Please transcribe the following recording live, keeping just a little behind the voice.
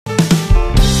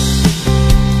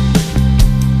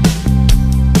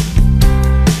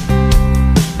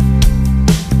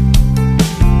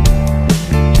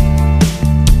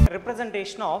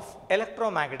representation of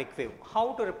electromagnetic wave.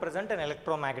 How to represent an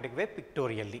electromagnetic wave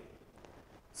pictorially.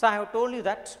 So, I have told you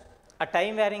that a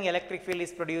time varying electric field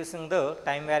is producing the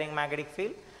time varying magnetic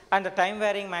field, and the time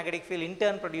varying magnetic field in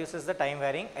turn produces the time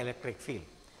varying electric field.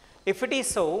 If it is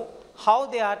so, how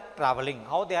they are traveling,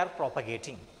 how they are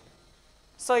propagating.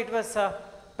 So, it was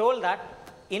told that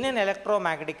in an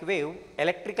electromagnetic wave,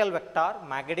 electrical vector,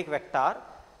 magnetic vector,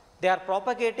 they are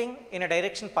propagating in a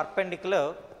direction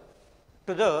perpendicular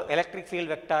to the electric field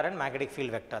vector and magnetic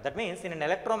field vector. That means, in an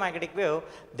electromagnetic wave,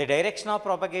 the direction of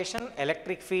propagation,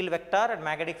 electric field vector and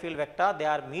magnetic field vector, they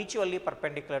are mutually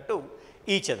perpendicular to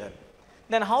each other.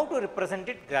 Then how to represent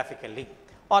it graphically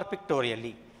or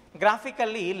pictorially?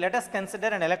 Graphically, let us consider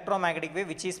an electromagnetic wave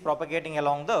which is propagating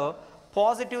along the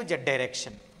positive z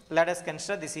direction. Let us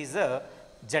consider this is the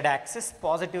z axis,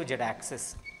 positive z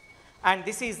axis, and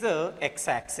this is the x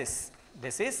axis.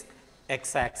 This is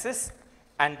x axis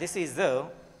and this is the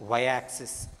y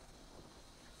axis.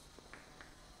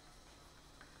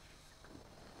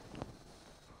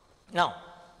 Now,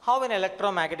 how an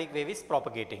electromagnetic wave is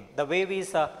propagating? The wave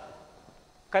is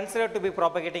considered to be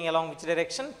propagating along which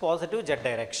direction? Positive z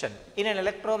direction. In an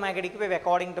electromagnetic wave,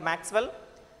 according to Maxwell,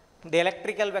 the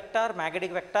electrical vector,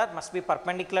 magnetic vector must be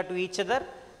perpendicular to each other,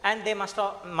 and they must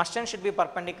and should be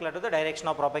perpendicular to the direction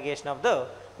of propagation of the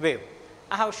wave.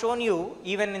 I have shown you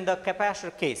even in the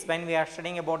capacitor case when we are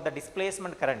studying about the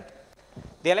displacement current.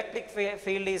 The electric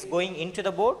field is going into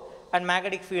the board and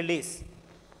magnetic field is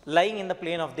lying in the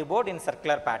plane of the board in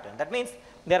circular pattern. That means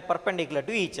they are perpendicular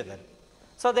to each other.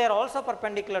 So, they are also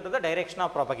perpendicular to the direction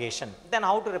of propagation. Then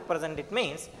how to represent it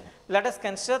means, let us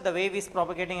consider the wave is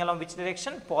propagating along which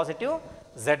direction? Positive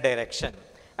z direction,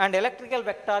 and electrical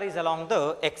vector is along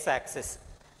the x axis.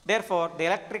 Therefore, the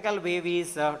electrical wave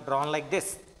is drawn like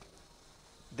this.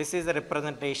 This is the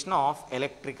representation of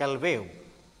electrical wave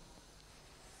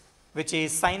which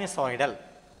is sinusoidal,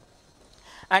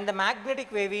 and the magnetic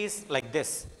wave is like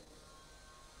this,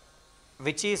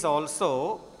 which is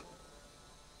also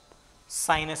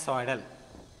sinusoidal.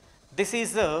 This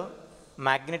is the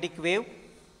magnetic wave.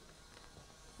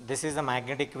 This is the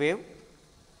magnetic wave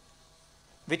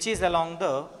which is along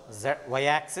the y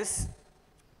axis.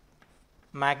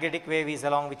 Magnetic wave is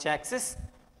along which axis?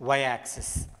 Y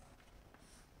axis.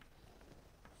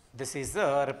 This is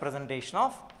the representation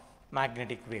of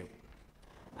magnetic wave.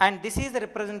 And this is the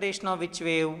representation of which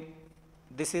wave?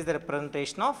 This is the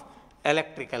representation of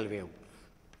electrical wave.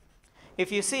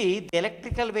 If you see, the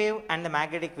electrical wave and the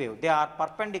magnetic wave, they are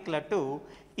perpendicular to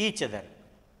each other.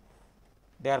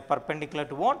 They are perpendicular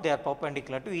to what? They are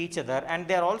perpendicular to each other, and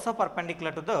they are also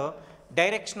perpendicular to the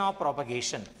direction of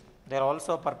propagation. They are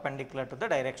also perpendicular to the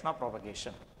direction of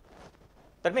propagation.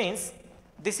 That means,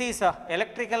 this is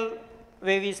electrical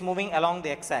wave is moving along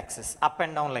the x axis, up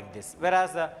and down like this,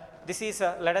 whereas this is,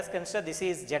 let us consider this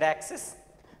is z axis,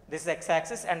 this is x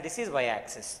axis, and this is y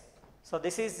axis. So,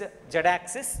 this is z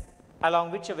axis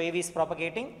along which a wave is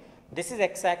propagating, this is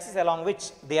x axis along which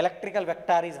the electrical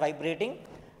vector is vibrating,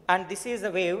 and this is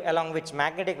the wave along which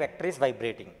magnetic vector is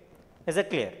vibrating. Is it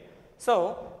clear?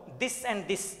 So, this and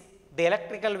this, the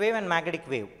electrical wave and magnetic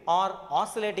wave are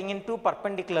oscillating in two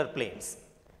perpendicular planes.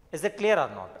 Is it clear or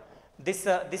not? This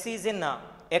is in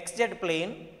xz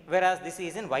plane, whereas this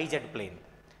is in yz plane.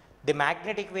 The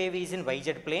magnetic wave is in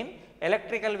yz plane,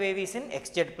 electrical wave is in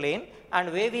xz plane,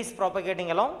 and wave is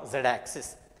propagating along z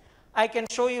axis. I can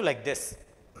show you like this.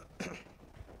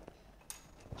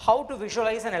 How to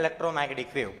visualize an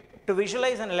electromagnetic wave? To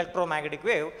visualize an electromagnetic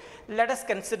wave, let us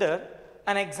consider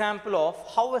an example of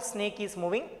how a snake is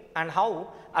moving and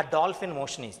how a dolphin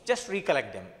motion is. Just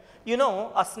recollect them. You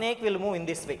know, a snake will move in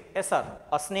this way. Yes, sir.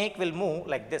 A snake will move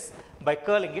like this by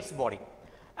curling its body.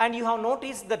 And you have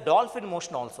noticed the dolphin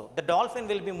motion also. The dolphin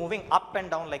will be moving up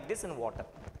and down like this in water.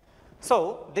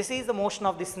 So, this is the motion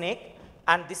of the snake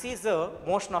and this is the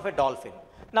motion of a dolphin.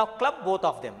 Now, club both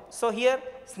of them. So, here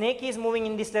snake is moving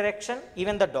in this direction,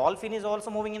 even the dolphin is also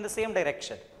moving in the same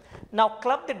direction. Now,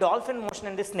 club the dolphin motion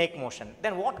and the snake motion,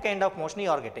 then what kind of motion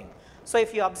you are getting? So,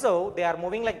 if you observe, they are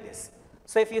moving like this.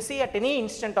 So, if you see at any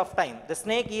instant of time, the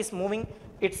snake is moving,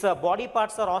 its body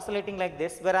parts are oscillating like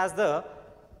this, whereas the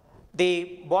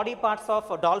body parts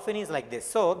of a dolphin is like this.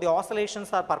 So, the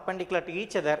oscillations are perpendicular to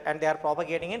each other and they are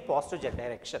propagating in positive z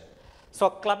direction. So,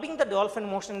 clubbing the dolphin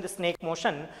motion and the snake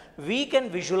motion, we can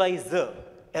visualize the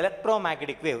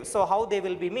electromagnetic wave. So, how they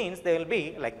will be means, they will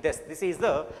be like this. This is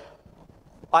the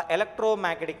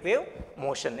electromagnetic wave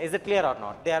motion. Is it clear or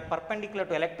not? They are perpendicular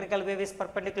to electrical wave is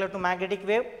perpendicular to magnetic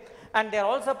wave, and they are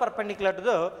also perpendicular to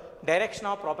the direction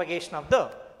of propagation of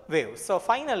the wave. So,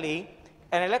 finally,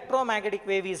 an electromagnetic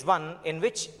wave is one in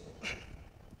which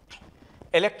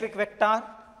electric vector,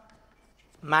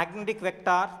 magnetic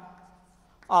vector,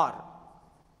 or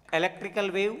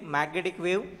electrical wave, magnetic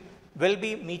wave will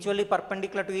be mutually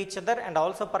perpendicular to each other and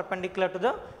also perpendicular to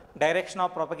the direction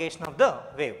of propagation of the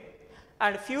wave.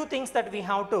 And few things that we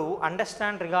have to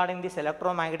understand regarding this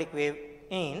electromagnetic wave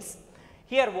is,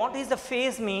 here what is the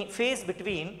phase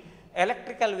between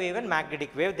electrical wave and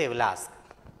magnetic wave, they will ask.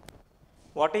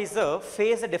 What is the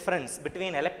phase difference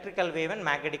between electrical wave and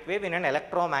magnetic wave in an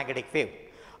electromagnetic wave?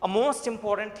 A most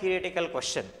important theoretical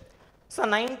question. So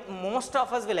most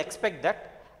of us will expect that,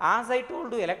 as I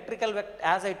told you, electrical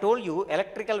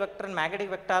vector and magnetic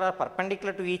vector are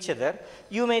perpendicular to each other.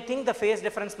 You may think the phase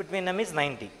difference between them is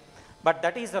 90, but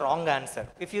that is the wrong answer.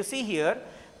 If you see here,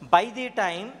 by the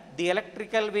time the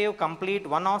electrical wave complete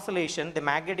one oscillation, the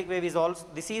magnetic wave is also,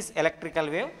 this is electrical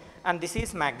wave and this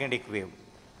is magnetic wave.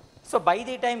 So by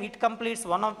the time it completes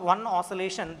one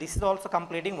oscillation, this is also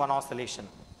completing one oscillation.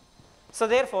 So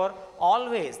therefore,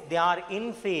 always they are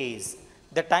in phase.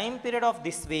 The time period of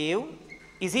this wave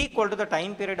is equal to the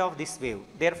time period of this wave.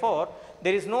 Therefore,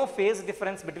 there is no phase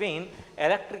difference between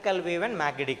electrical wave and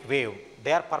magnetic wave.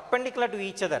 They are perpendicular to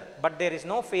each other, but there is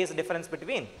no phase difference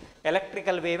between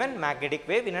electrical wave and magnetic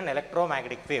wave in an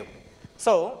electromagnetic wave.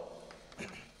 So,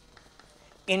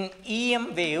 in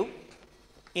EM wave,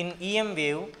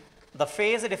 the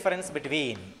phase difference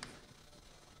between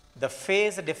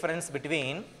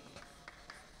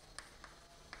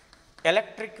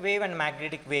electric wave and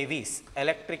magnetic wave is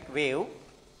magnetic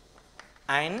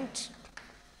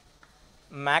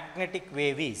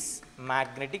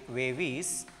wave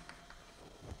is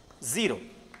 0.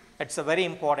 It's a very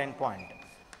important point.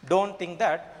 Don't think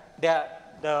that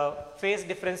the phase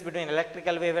difference between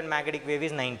electrical wave and magnetic wave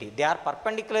is 90. They are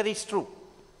perpendicular is true,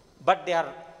 but they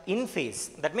are in phase.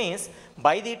 That means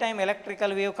by the time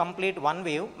electrical wave complete one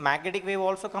wave, magnetic wave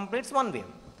also completes one wave,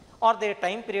 or their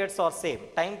time periods are same.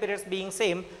 Time periods being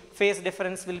same, phase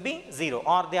difference will be 0,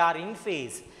 or they are in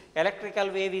phase.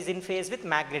 Electrical wave is in phase with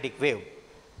magnetic wave.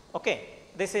 Okay,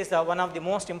 this is one of the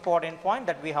most important point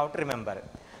that we have to remember.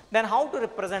 Then how to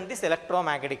represent this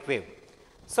electromagnetic wave?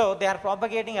 So they are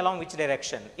propagating along which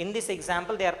direction? In this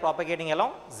example, they are propagating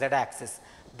along z-axis,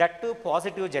 that too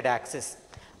positive z-axis.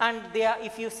 And they are,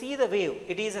 if you see the wave,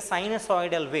 it is a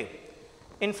sinusoidal wave.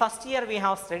 In first year, we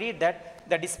have studied that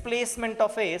the displacement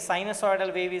of a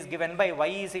sinusoidal wave is given by y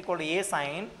is equal to a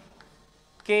sine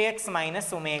kx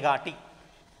minus omega t.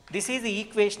 This is the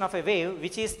equation of a wave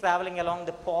which is traveling along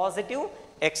the positive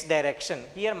x direction.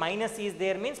 Here minus is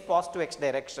there means positive x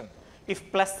direction.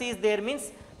 If plus is there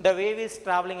means the wave is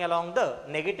traveling along the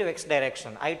negative x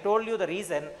direction. I told you the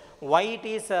reason why it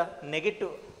is negative,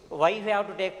 why we have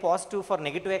to take positive for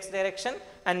negative x direction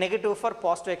and negative for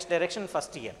positive x direction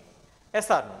first year. Yes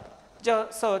or no?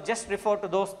 So just refer to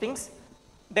those things,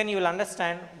 then you will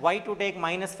understand why to take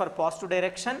minus for positive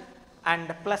direction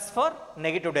and plus for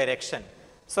negative direction.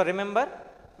 So remember,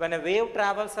 when a wave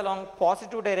travels along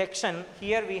positive direction,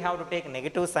 here we have to take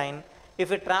negative sign.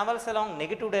 If it travels along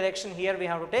negative direction, here we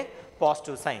have to take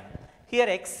positive sign. Here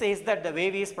x says that the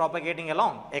wave is propagating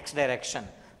along x direction.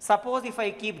 Suppose if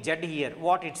I keep z here,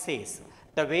 what it says?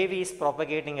 The wave is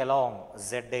propagating along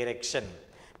z direction.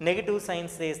 Negative sign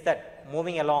says that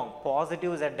moving along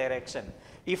positive z direction.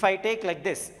 If I take like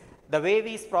this, the wave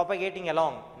is propagating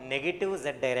along negative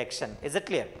z direction. Is it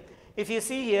clear? If you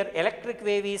see here, electric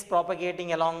wave is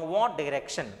propagating along what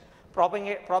direction?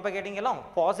 Propagating along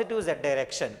positive z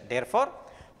direction. Therefore,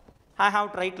 I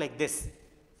have to write like this.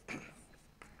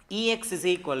 Ex is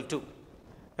equal to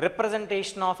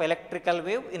representation of electrical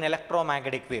wave in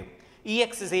electromagnetic wave.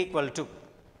 Ex is equal to,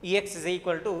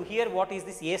 here what is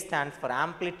this? A stands for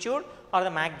amplitude or the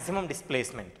maximum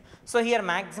displacement. So here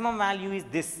maximum value is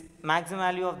this. Maximum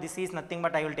value of this is nothing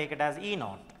but I will take it as E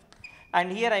naught.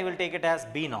 And here I will take it as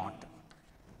B naught.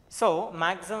 So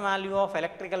maximum value of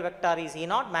electrical vector is E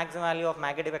naught, maximum value of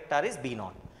magnetic vector is B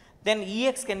naught. Then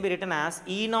Ex can be written as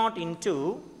E naught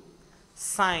into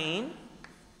sine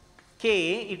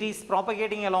k, it is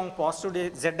propagating along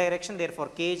positive z direction, therefore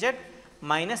kz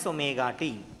minus omega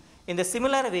t. In the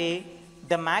similar way,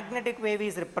 the magnetic wave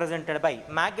is represented by,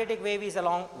 magnetic wave is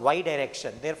along y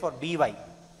direction, therefore By.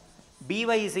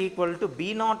 By is equal to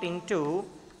B naught into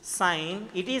sine,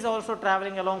 it is also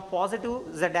traveling along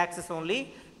positive z axis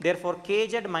only, therefore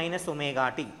kz minus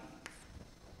omega t.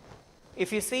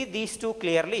 If you see these two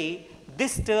clearly,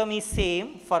 this term is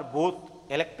same for both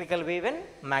electrical wave and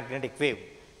magnetic wave.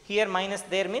 Here minus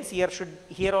there means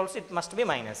here also it must be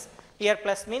minus. Here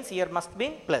plus means here must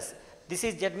be plus. This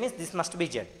is z means this must be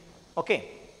z. Okay.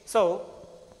 So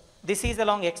this is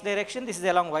along x direction, this is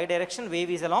along y direction, wave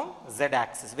is along z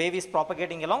axis. Wave is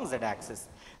propagating along z axis.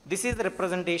 This is the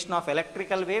representation of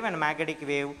electrical wave and magnetic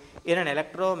wave in an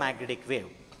electromagnetic wave.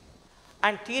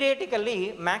 And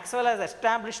theoretically, Maxwell has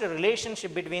established a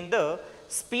relationship between the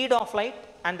speed of light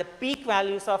and the peak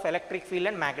values of electric field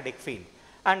and magnetic field.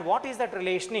 And what is that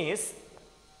relation is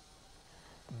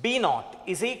B naught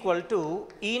is equal to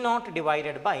E naught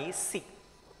divided by C.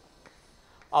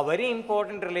 A very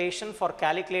important relation for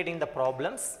calculating the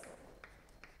problems.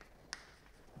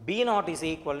 B naught is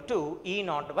equal to E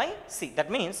naught by C.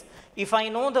 That means if I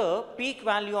know the peak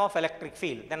value of electric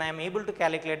field, then I am able to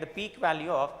calculate the peak value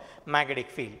of magnetic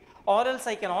field. Or else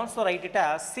I can also write it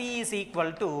as C is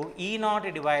equal to E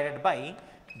naught divided by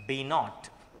B naught.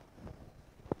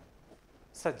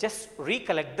 So just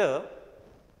recollect the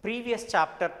previous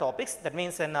chapter topics. That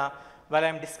means while I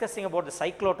am discussing about the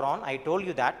cyclotron, I told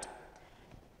you that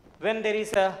when there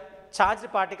is a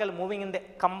charged particle moving in the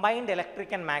combined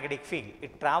electric and magnetic field,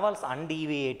 it travels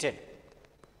undeviated,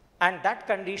 and that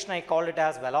condition I call it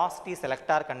as velocity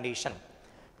selector condition.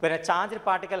 When a charged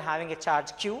particle having a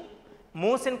charge q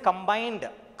moves in combined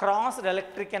crossed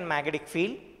electric and magnetic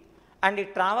field and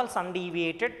it travels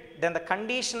undeviated, then the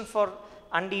condition for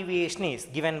undeviation is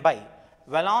given by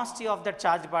velocity of the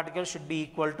charged particle should be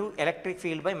equal to electric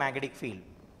field by magnetic field.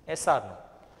 Yes or no?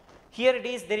 Here it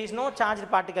is, there is no charged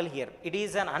particle here. It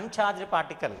is an uncharged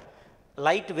particle.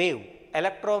 Light wave,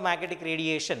 electromagnetic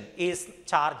radiation is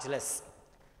chargeless.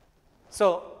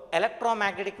 So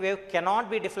electromagnetic wave cannot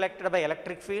be deflected by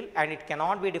electric field and it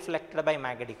cannot be deflected by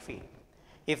magnetic field.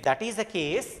 If that is the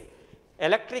case,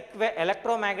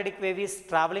 electromagnetic wave is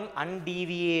traveling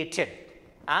undeviated.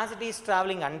 As it is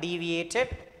traveling undeviated,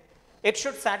 it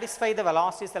should satisfy the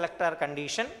velocity selector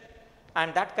condition.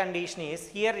 And that condition is,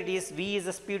 here it is v is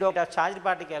the speed of the charged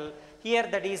particle, here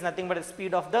that is nothing but the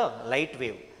speed of the light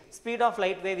wave. Speed of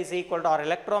light wave is equal to, or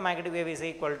electromagnetic wave is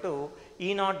equal to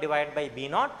E naught divided by B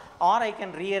naught, or I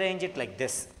can rearrange it like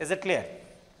this. Is it clear?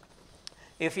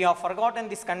 If you have forgotten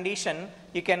this condition,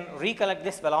 you can recollect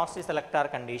this velocity selector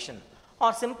condition.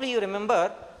 Or simply you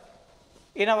remember,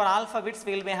 in our alphabets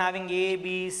we will be having A,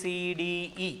 B, C,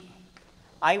 D, E.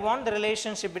 I want the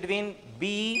relationship between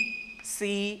B,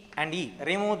 C and E.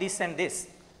 Remove this and this.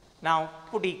 Now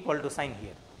put equal to sign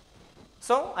here.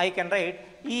 So I can write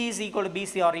E is equal to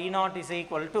BC, or E naught is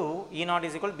equal to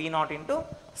B naught into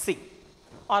C,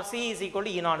 or C is equal to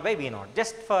E naught by B naught.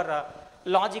 Just for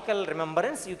logical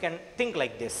remembrance, you can think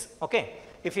like this. Okay.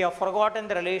 If you have forgotten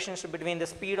the relationship between the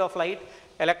speed of light,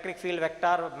 electric field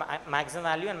vector maximum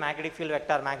value and magnetic field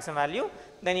vector maximum value,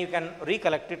 then you can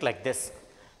recollect it like this.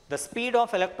 The speed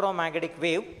of electromagnetic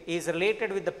wave is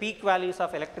related with the peak values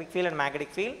of electric field and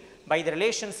magnetic field by the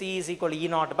relation C is equal to E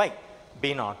naught by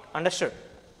B naught. Understood?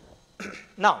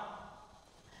 Now,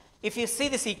 if you see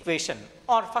this equation,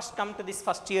 or first come to this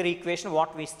first year equation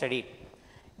what we studied.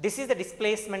 This is the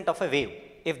displacement of a wave.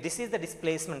 If this is the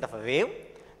displacement of a wave,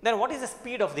 then what is the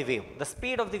speed of the wave? The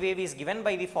speed of the wave is given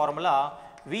by the formula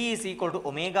V is equal to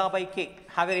omega by k.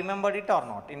 Have you remembered it or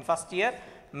not? In first year,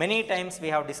 many times we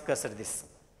have discussed this.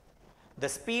 The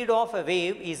speed of a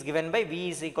wave is given by V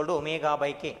is equal to omega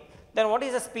by k. Then what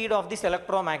is the speed of this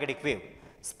electromagnetic wave?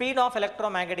 Speed of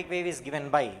electromagnetic wave is given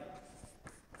by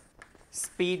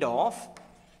speed of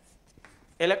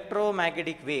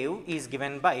electromagnetic wave is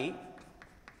given by,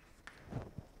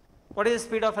 what is the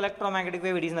speed of electromagnetic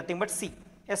wave? It is nothing but C.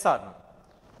 Yes or no?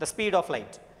 The speed of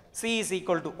light. C is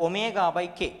equal to omega by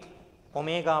k.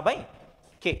 Omega by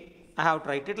k. I have to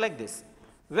write it like this,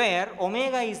 where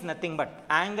omega is nothing but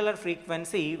angular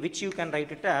frequency, which you can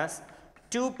write it as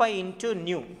 2 pi into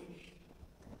nu,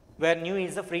 where nu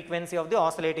is the frequency of the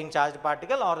oscillating charged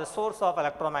particle or the source of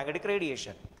electromagnetic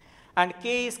radiation, and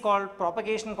k is called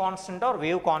propagation constant or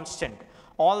wave constant.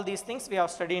 All these things we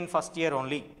have studied in first year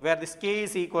only, where this k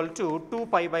is equal to 2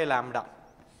 pi by lambda.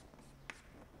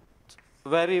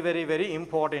 Very, very, very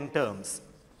important terms.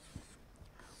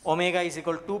 Omega is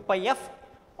equal to 2 pi f,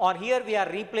 or here we are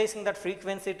replacing that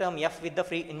frequency term f with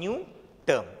the nu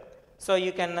term. So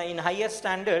you can, in higher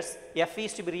standards, f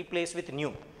is to be replaced with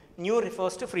nu. Nu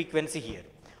refers to frequency here.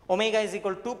 Omega is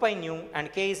equal to 2 pi nu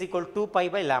and k is equal to 2 pi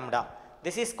by lambda.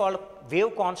 This is called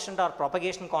wave constant or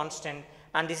propagation constant,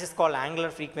 and this is called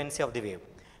angular frequency of the wave.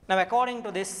 Now according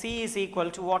to this, C is equal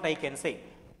to what I can say?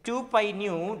 2 pi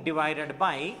nu divided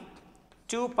by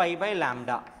 2 pi by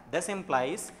lambda. This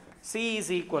implies C is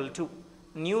equal to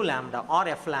nu lambda or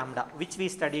f lambda, which we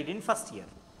studied in first year.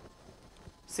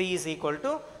 C is equal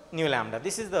to nu lambda.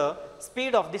 This is the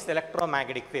speed of this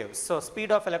electromagnetic wave. So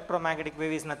speed of electromagnetic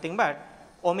wave is nothing but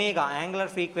omega, angular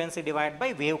frequency, divided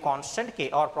by wave constant k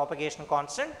or propagation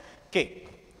constant k.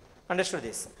 Understood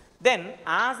this? Then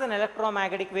as an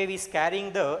electromagnetic wave is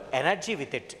carrying the energy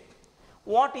with it,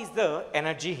 What is the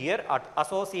energy here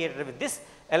associated with this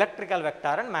electrical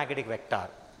vector and magnetic vector?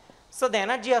 So, the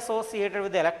energy associated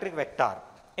with the electric vector,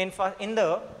 in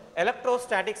the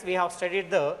electrostatics we have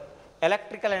studied the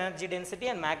electrical energy density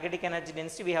and magnetic energy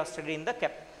density we have studied in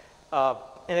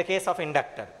the case of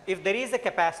inductor. If there is a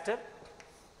capacitor,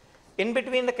 in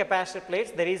between the capacitor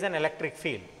plates there is an electric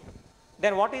field.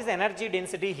 Then what is the energy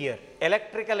density here?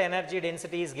 Electrical energy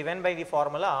density is given by the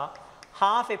formula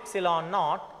half epsilon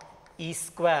naught E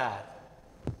square,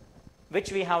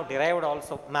 which we have derived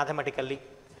also mathematically.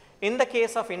 In the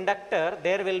case of inductor,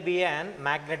 there will be an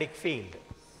magnetic field.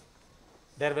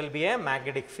 There will be a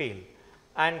magnetic field,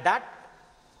 and that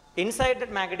inside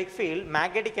that magnetic field,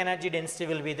 magnetic energy density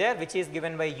will be there, which is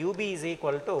given by UB is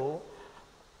equal to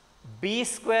B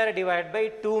square divided by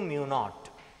 2 mu naught.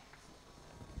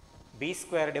 B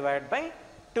square divided by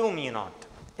 2 mu naught.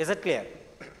 Is it clear?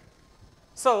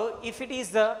 So, if it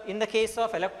is in the case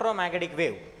of electromagnetic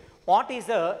wave, what is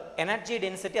the energy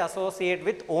density associated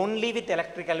with only with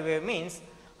electrical wave means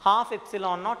half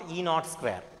epsilon naught E naught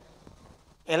square.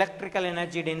 Electrical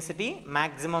energy density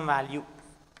maximum value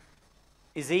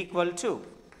is equal to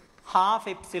half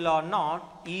epsilon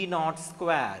naught E naught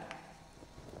square.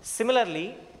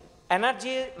 Similarly,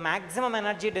 maximum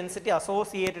energy density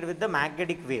associated with the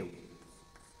magnetic wave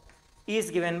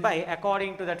is given by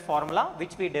according to that formula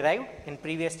which we derived in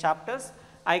previous chapters.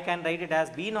 I can write it as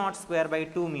B naught square by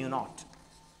 2 mu naught.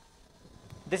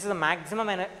 This is the maximum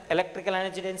electrical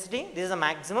energy density, this is the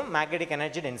maximum magnetic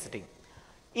energy density.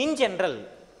 In general,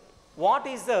 what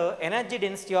is the energy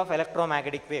density of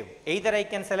electromagnetic wave? Either I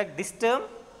can select this term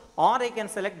or I can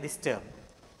select this term.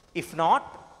 If not,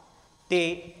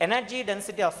 the energy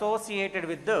density associated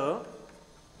with the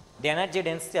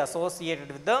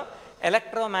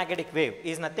electromagnetic wave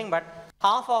is nothing but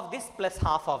half of this plus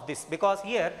half of this, because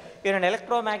here in an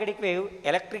electromagnetic wave,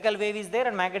 electrical wave is there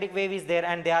and magnetic wave is there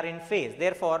and they are in phase.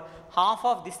 Therefore, half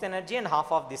of this energy and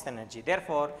half of this energy.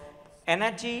 Therefore,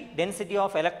 energy density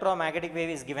of electromagnetic wave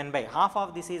is given by half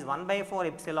of this is 1 by 4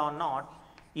 epsilon naught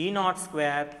E naught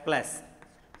square plus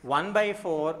 1 by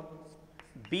 4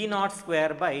 B naught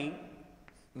square by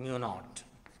mu naught.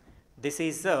 This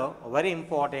is a very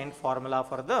important formula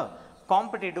for the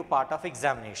competitive part of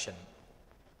examination.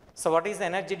 So, what is the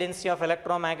energy density of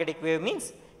electromagnetic wave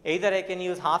means? Either I can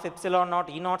use half epsilon naught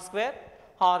E naught square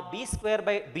or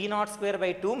B naught square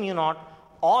by 2 mu naught,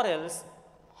 or else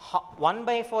 1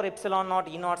 by 4 epsilon naught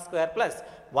E naught square plus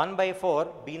 1 by 4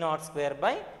 B naught square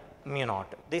by mu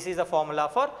naught. This is a formula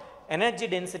for energy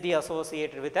density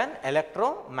associated with an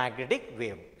electromagnetic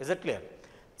wave. Is it clear?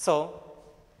 So,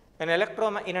 in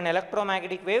an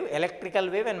electromagnetic wave, electrical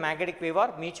wave and magnetic wave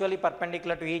are mutually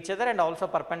perpendicular to each other and also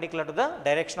perpendicular to the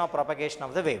direction of propagation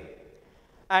of the wave.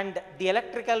 And the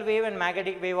electrical wave and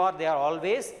magnetic wave they are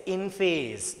always in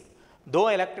phase. Though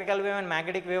electrical wave and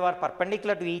magnetic wave are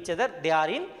perpendicular to each other, they are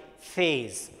in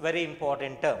phase. Very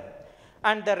important term.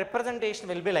 And the representation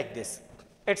will be like this.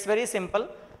 It's very simple.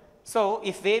 So,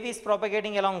 if wave is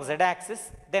propagating along z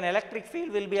axis, then electric field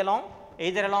will be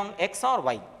either along x or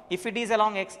y. If it is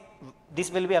along x,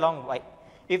 this will be along y.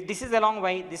 If this is along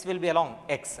y, this will be along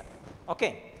x.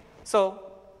 Okay. So,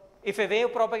 if a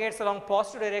wave propagates along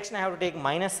positive direction, I have to take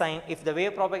minus sign. If the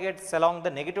wave propagates along the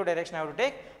negative direction, I have to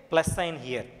take plus sign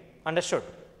here. Understood?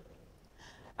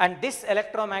 And this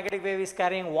electromagnetic wave is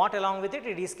carrying what along with it?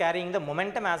 It is carrying the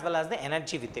momentum as well as the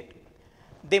energy with it.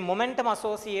 The momentum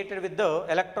associated with the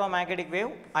electromagnetic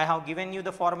wave, I have given you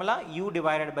the formula U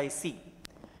divided by C.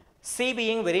 C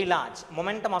being very large,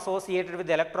 momentum associated with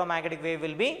the electromagnetic wave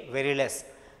will be very less.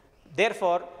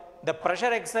 Therefore, the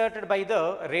pressure exerted by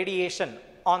the radiation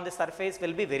on the surface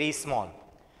will be very small.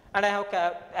 And I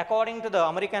have, according to the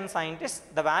American scientists,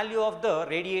 the value of the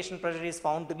radiation pressure is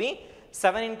found to be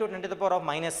 7 into 10 to the power of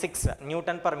minus 6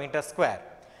 Newton per meter square.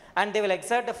 And they will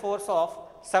exert a force of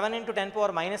 7 into 10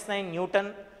 power minus 9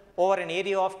 Newton over an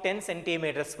area of 10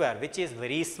 centimeter square, which is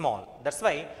very small. That's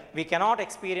why we cannot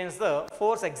experience the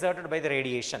force exerted by the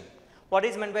radiation. What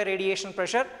is meant by radiation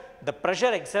pressure? The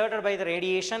pressure exerted by the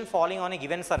radiation falling on a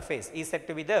given surface is said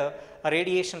to be the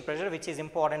radiation pressure, which is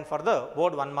important for the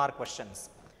board 1 mark questions.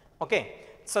 Okay.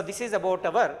 So, this is about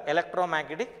our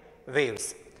electromagnetic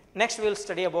waves. Next, we will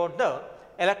study about the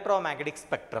electromagnetic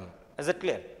spectrum. Is it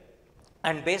clear?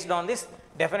 And based on this,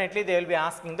 definitely they will be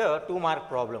asking the 2 mark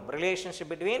problem, relationship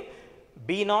between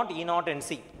B naught, E naught and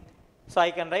C. So,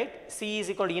 I can write C is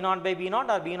equal to E naught by B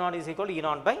naught or B naught is equal to E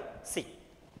naught by C.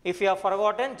 If you have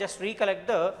forgotten, just recollect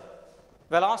the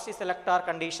velocity selector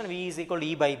condition, V is equal to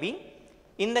E by B.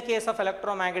 In the case of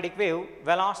electromagnetic wave,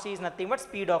 velocity is nothing but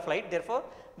speed of light. Therefore,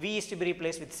 V is to be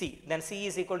replaced with C. Then C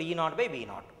is equal to E naught by B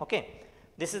naught. Okay.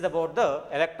 This is about the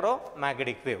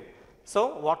electromagnetic wave.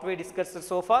 So what we discussed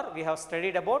so far, we have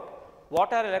studied about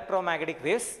what are electromagnetic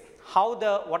waves,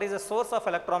 what is the source of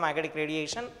electromagnetic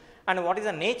radiation, and what is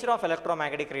the nature of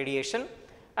electromagnetic radiation,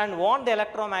 and what the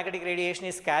electromagnetic radiation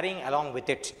is carrying along with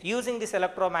it. Using this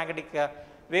electromagnetic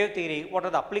wave theory, what are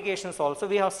the applications also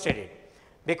we have studied.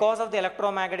 Because of the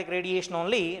electromagnetic radiation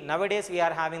only, nowadays we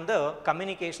are having the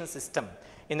communication system.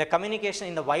 In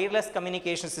the wireless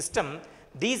communication system,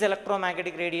 these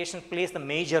electromagnetic radiation plays the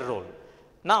major role.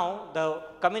 Now, the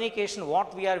communication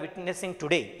what we are witnessing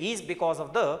today is because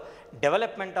of the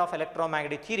development of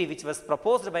electromagnetic theory, which was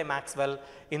proposed by Maxwell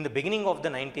in the beginning of the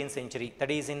 19th century, that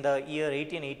is in the year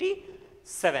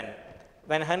 1887.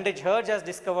 When Heinrich Hertz has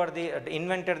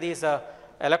invented this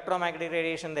electromagnetic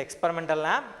radiation, the experimental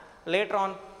lamp, later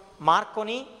on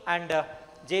Marconi and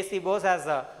J.C. Bose has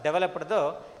developed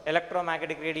the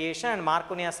electromagnetic radiation, and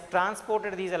Marconi has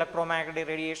transported these electromagnetic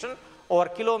radiation over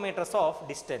kilometers of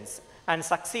distance and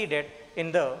succeeded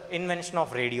in the invention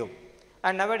of radio.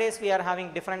 And nowadays we are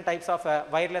having different types of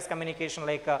wireless communication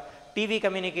like TV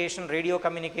communication, radio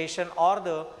communication, or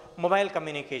the mobile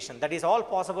communication. That is all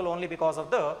possible only because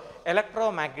of the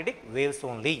electromagnetic waves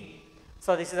only.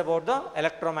 So this is about the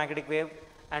electromagnetic wave,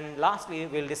 and lastly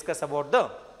we will discuss about the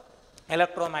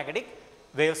electromagnetic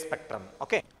wave spectrum.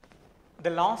 Okay. The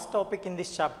last topic in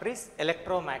this chapter is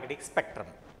electromagnetic spectrum.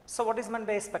 So what is meant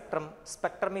by spectrum?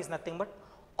 Spectrum is nothing but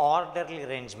orderly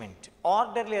arrangement.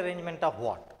 Orderly arrangement of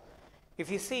what? If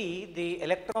you see the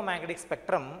electromagnetic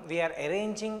spectrum, we are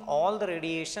arranging all the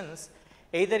radiations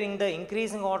either in the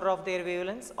increasing order of their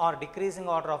wavelengths or decreasing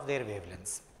order of their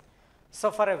wavelengths. So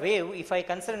for a wave, if I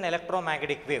consider an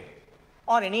electromagnetic wave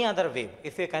or any other wave,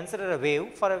 if you consider a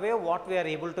wave, for a wave what we are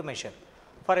able to measure?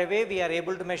 For a wave we are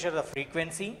able to measure the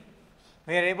frequency,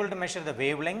 we are able to measure the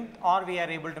wavelength, or we are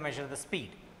able to measure the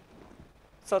speed.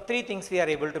 So three things we are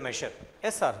able to measure,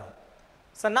 yes or no?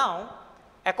 So now,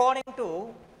 according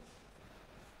to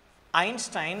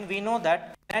Einstein, we know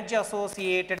that energy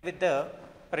associated with the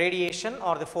radiation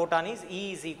or the photon is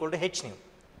E is equal to h nu.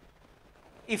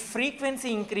 If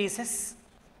frequency increases,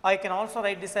 I can also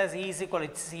write this as E is equal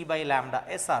to c by lambda,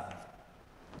 yes or no?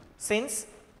 Since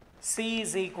c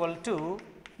is equal to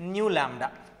nu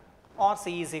lambda, or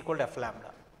c is equal to f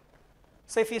lambda.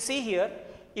 So if you see here,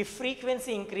 if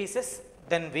frequency increases,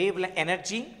 then wavelength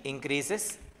energy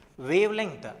increases,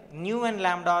 wavelength nu and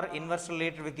lambda are inversely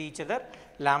related with each other,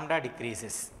 lambda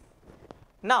decreases.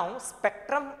 Now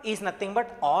spectrum is nothing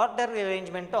but orderly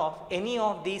arrangement of any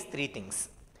of these three things,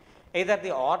 either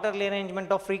the orderly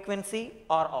arrangement of frequency,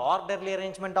 or orderly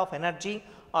arrangement of energy,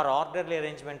 or orderly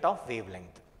arrangement of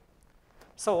wavelength.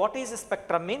 So what is a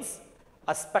spectrum means?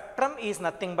 A spectrum is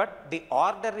nothing but the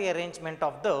orderly arrangement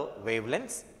of the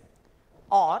wavelengths,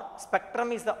 or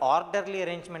spectrum is the orderly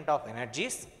arrangement of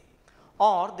energies,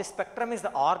 or the spectrum is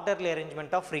the orderly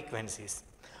arrangement of frequencies.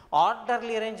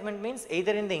 Orderly arrangement means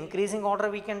either in the increasing order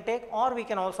we can take, or we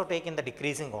can also take in the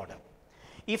decreasing order.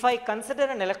 If I consider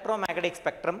an electromagnetic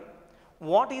spectrum,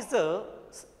 what is the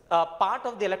part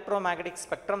of the electromagnetic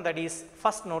spectrum that is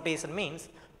first notation means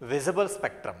visible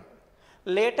spectrum.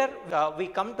 Later we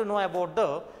come to know about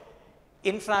the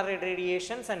infrared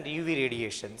radiations and UV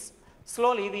radiations.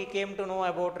 Slowly we came to know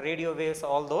about radio waves,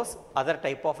 all those other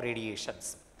type of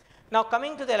radiations. Now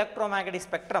coming to the electromagnetic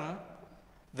spectrum,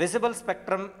 visible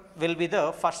spectrum will be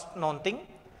the first known thing,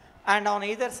 and on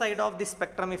either side of this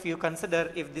spectrum, if you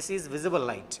consider, if this is visible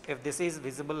light,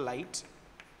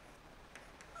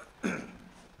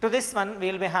 to this one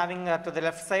we will be having to the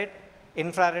left side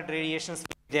infrared radiations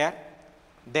there,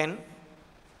 then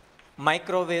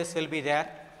microwaves will be there,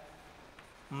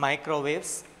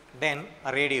 then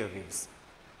radio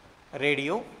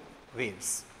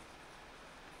waves.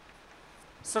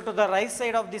 So to the right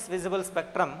side of this visible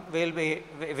spectrum,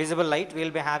 visible light, we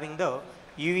will be having the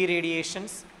UV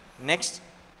radiations, next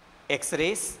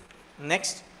X-rays,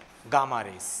 next gamma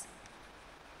rays.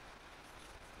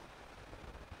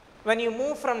 When you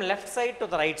move from left side to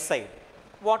the right side,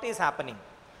 what is happening?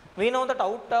 We know that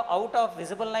out of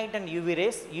visible light and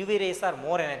UV rays are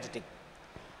more energetic,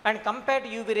 and compared to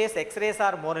UV rays, X-rays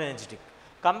are more energetic.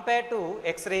 Compared to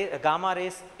gamma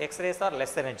rays, X-rays are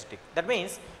less energetic. That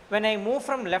means when I move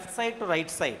from left side to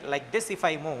right side, like this if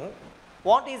I move,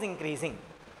 what is increasing?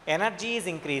 Energy is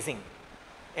increasing.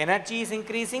 Energy is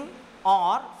increasing,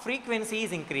 or frequency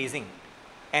is increasing.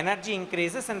 Energy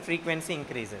increases and frequency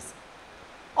increases.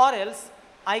 Or else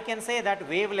I can say that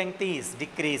wavelength is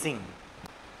decreasing.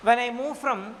 When I move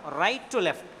from right to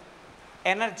left,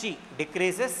 energy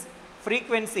decreases,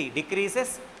 frequency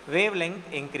decreases,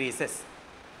 wavelength increases.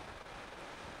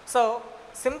 So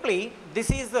simply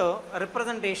this is the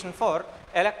representation for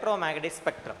electromagnetic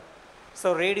spectrum.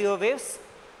 So radio waves,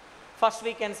 first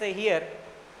we can say here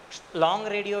long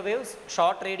radio waves,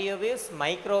 short radio waves,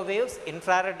 microwaves,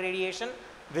 infrared radiation,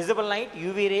 visible light,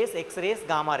 UV rays, X-rays,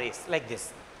 gamma rays, like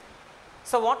this.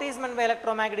 So what is meant by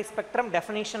electromagnetic spectrum?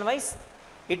 Definition wise,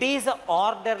 it is an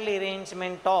orderly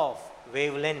arrangement of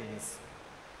wavelengths,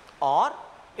 or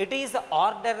it is the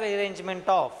orderly arrangement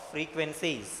of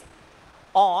frequencies,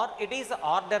 or it is the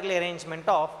orderly arrangement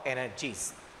of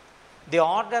energies. The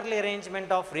orderly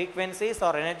arrangement of frequencies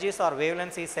or energies or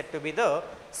wavelengths is said to be the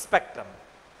spectrum.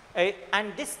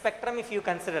 And this spectrum, if you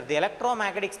consider, the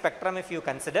electromagnetic spectrum, if you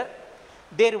consider,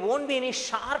 there won't be any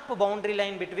sharp boundary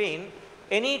line between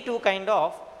any two kind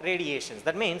of radiations.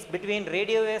 That means between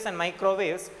radio waves and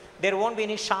microwaves, there won't be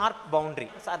any sharp boundary.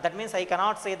 So that means I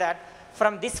cannot say that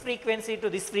from this frequency to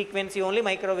this frequency only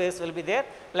microwaves will be there.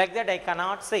 Like that I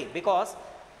cannot say, because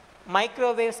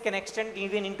microwaves can extend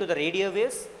even into the radio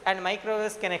waves and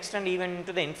microwaves can extend even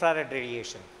into the infrared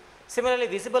radiation. Similarly,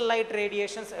 visible light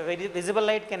radiations, visible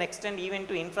light can extend even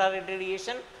to infrared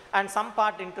radiation and some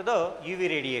part into the UV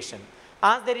radiation.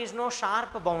 As there is no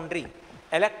sharp boundary,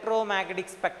 electromagnetic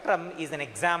spectrum is an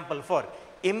example for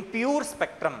impure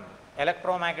spectrum.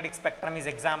 Electromagnetic spectrum is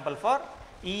example for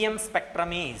EM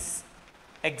spectrum is.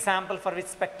 Example for which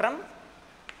spectrum?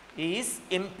 Is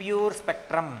impure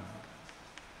spectrum.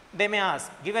 They may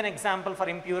ask, give an example for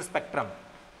impure spectrum.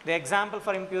 The example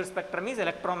for impure spectrum is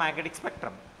electromagnetic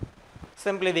spectrum.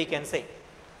 Simply we can say.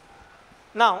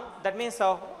 Now that means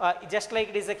just like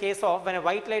it is a case of when a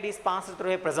white light is passed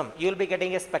through a prism, you will be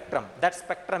getting a spectrum. That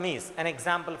spectrum is an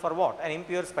example for what? An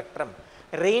impure spectrum.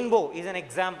 Rainbow is an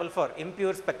example for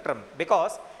impure spectrum,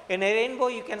 because in a rainbow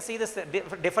you can see the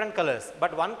different colors,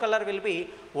 but one color will be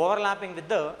overlapping with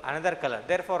the another color.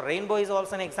 Therefore rainbow is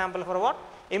also an example for what?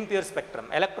 Impure spectrum.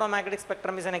 Electromagnetic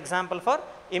spectrum is an example for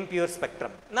impure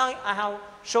spectrum. Now I have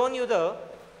shown you the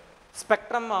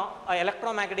spectrum,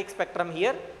 electromagnetic spectrum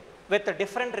here with the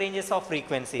different ranges of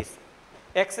frequencies.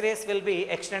 X-rays will be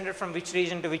extended from which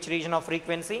region to which region of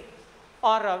frequency,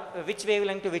 or which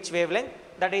wavelength to which wavelength.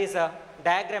 That is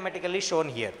diagrammatically shown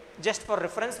here. Just for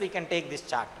reference we can take this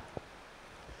chart.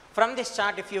 From this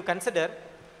chart if you consider,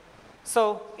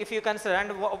 so if you consider,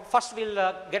 and first we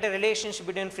will get a relationship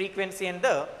between frequency and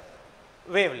the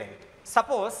wavelength.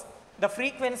 Suppose the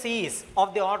frequency is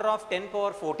of the order of 10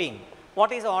 power 14.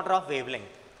 What is the order of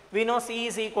wavelength? We know C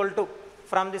is equal to,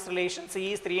 from this relation,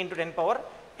 C is 3 into 10 power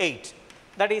 8.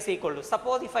 That is equal to,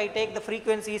 suppose if I take the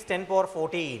frequency is 10 power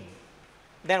 14,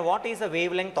 then what is the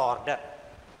wavelength order?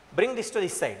 Bring this to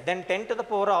this side. Then 10 to the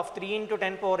power of 3 into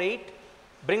 10 power 8,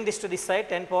 bring this to this side,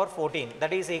 10 power 14.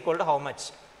 That is equal to how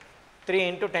much? 3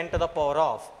 into 10 to the power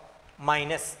of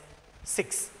minus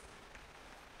 6.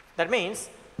 That means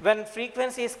when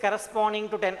frequency is corresponding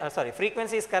to 10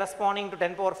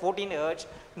 power 14 Hz,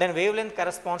 then wavelength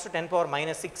corresponds to 10 power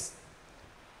minus 6.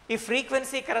 If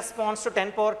frequency corresponds to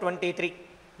 10 power 23,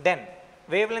 then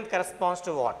wavelength corresponds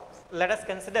to what? Let us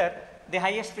consider the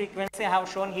highest frequency I have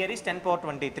shown here is 10 power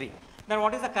 23. Then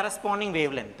what is the corresponding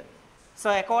wavelength? So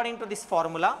according to this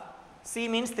formula, C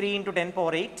means 3 into 10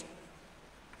 power 8,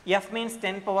 F means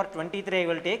 10 power 23 I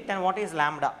will take, then what is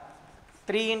lambda?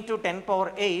 3 into 10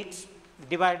 power 8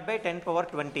 divided by 10 power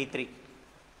 23.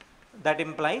 That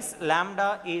implies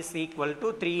lambda is equal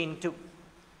to 3 into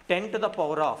 10 to the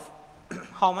power of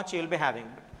how much you will be having.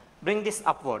 Bring this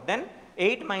upward. Then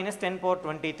 8 minus 10 power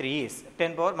 23 is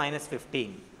 10 power minus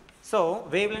 15. So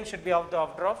wavelength should be of the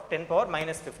order of 10 power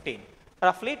minus 15.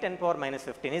 Roughly 10 power minus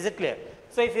 15. Is it clear?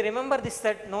 So if you remember this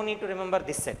set, no need to remember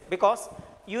this set, because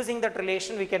using that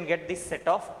relation we can get this set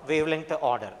of wavelength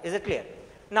order. Is it clear?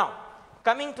 Now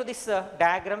coming to this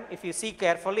diagram, if you see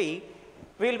carefully,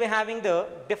 we will be having the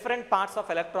different parts of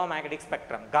electromagnetic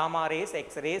spectrum: gamma rays,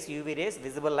 X-rays, UV rays,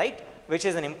 visible light, which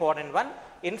is an important one,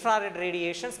 infrared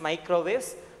radiations,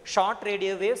 microwaves, short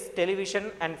radio waves,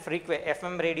 television and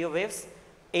FM radio waves,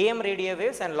 AM radio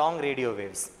waves and long radio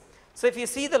waves. So if you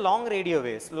see the long radio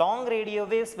waves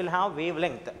will have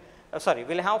wavelength,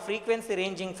 will have frequency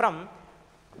ranging from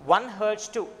 1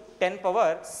 Hz to 10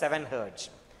 power 7 Hz.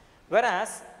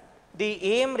 Whereas the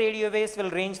AM radio waves will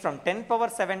range from 10 power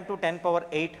 7 to 10 power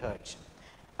 8 Hz.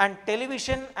 And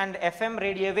television and FM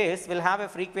radio waves will have a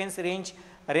frequency range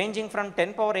ranging from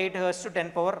 10 power 8 Hz to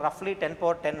 10 power roughly 10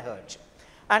 power 10 Hz.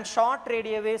 And short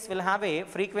radio waves will have a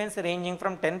frequency ranging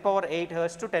from 10 power 8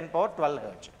 Hz to 10 power 12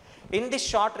 Hz. In this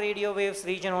short radio waves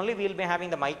region only we will be having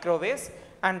the microwaves,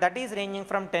 and that is ranging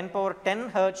from 10 power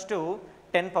 10 Hz to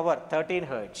 10 power 13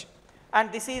 Hz.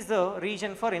 And this is the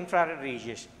region for infrared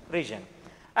region.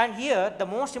 And here the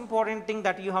most important thing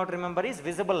that you have to remember is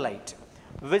visible light.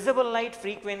 visible light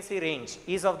frequency range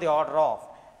is of the order of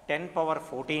 10 power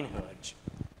 14 hertz.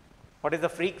 What is the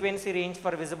frequency range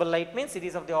for visible light means? It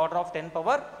is of the order of 10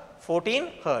 power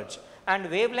 14 hertz. And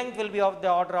wavelength will be of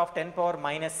the order of 10 power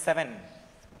minus 7.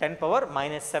 10 power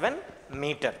minus 7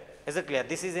 meter. Is it clear?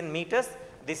 This is in meters,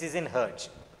 this is in hertz.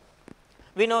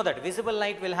 We know that visible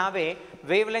light will have a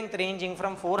wavelength ranging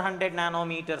from 400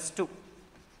 nanometers to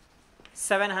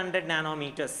 700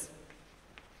 nanometers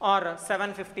or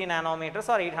 750 nanometers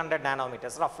or 800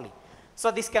 nanometers roughly.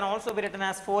 So this can also be written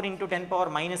as 4 into 10 power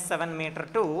minus 7 meter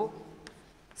to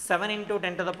 7 into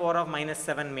 10 to the power of minus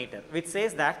 7 meter, which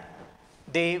says that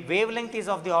the wavelength is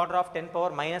of the order of 10 power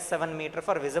minus 7 meter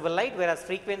for visible light, whereas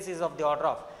frequency is of the order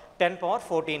of 10 power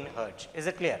 14 hertz. Is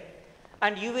it clear?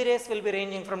 And UV rays will be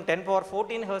ranging from 10 power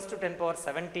 14 hertz to 10 power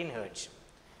 17 hertz,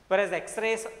 whereas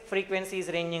X-rays frequency is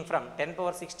ranging from 10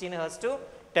 power 16 hertz to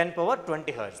 10 power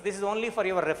 20 hertz. This is only for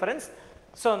your reference,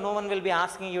 so no one will be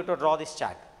asking you to draw this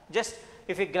chart. Just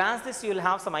if you glance this, you will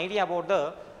have some idea about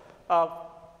the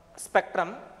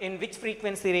spectrum in which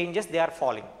frequency ranges they are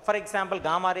falling. For example,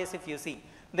 gamma rays, if you see,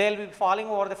 they will be falling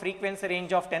over the frequency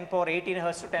range of 10 power 18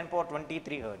 hertz to 10 power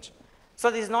 23 hertz.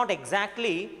 So this is not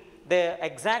exactly the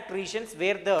exact regions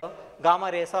where the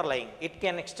gamma rays are lying. It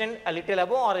can extend a little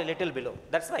above or a little below.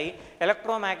 That's why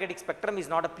electromagnetic spectrum is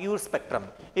not a pure spectrum.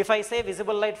 If I say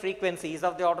visible light frequency is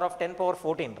of the order of 10 power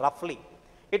 14 roughly,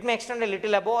 it may extend a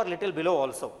little above or little below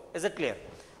also. Is it clear?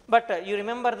 But you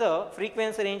remember the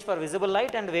frequency range for visible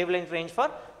light and wavelength range for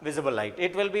visible light.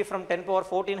 It will be from 10 power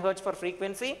 14 hertz for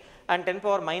frequency and 10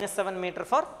 power minus 7 meter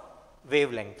for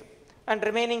wavelength. And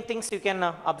remaining things you can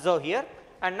observe here.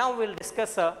 And now we will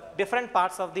discuss different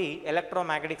parts of the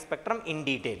electromagnetic spectrum in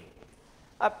detail.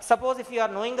 Suppose if you are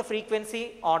knowing the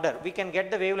frequency order, we can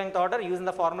get the wavelength order using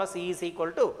the formula C is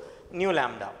equal to nu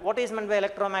lambda. What is meant by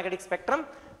electromagnetic spectrum?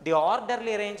 The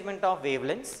orderly arrangement of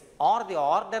wavelengths or the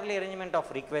orderly arrangement of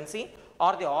frequency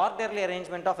or the orderly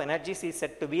arrangement of energies is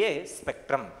said to be a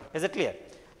spectrum. Is it clear?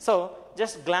 So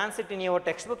just glance it in your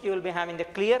textbook, you will be having the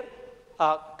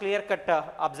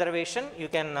clear-cut observation. You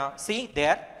can see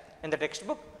there in the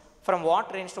textbook from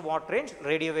what range to what range.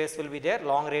 Radio waves will be there,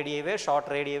 long radio waves, short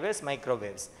radio waves,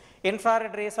 microwaves.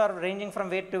 Infrared rays are ranging from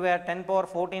where to where? 10 power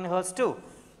 14 hertz to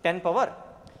 10 power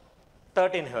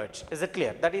 13 hertz. Is it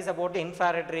clear? That is about the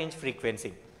infrared range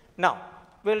frequency. Now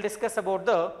we will discuss about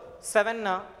the 7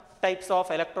 types of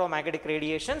electromagnetic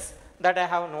radiations that I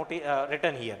have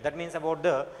written here. That means about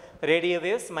the radio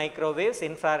waves, microwaves,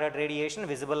 infrared radiation,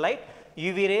 visible light,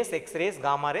 UV rays, X-rays,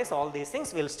 gamma rays, all these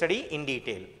things we will study in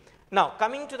detail. Now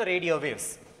coming to the radio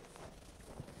waves.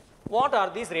 What are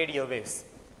these radio waves?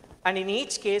 And in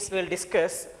each case we will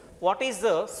discuss what is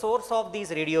the source of these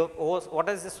what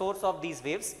is the source of these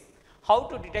waves, how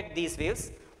to detect these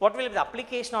waves, what will be the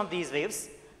application of these waves,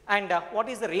 and what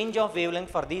is the range of wavelength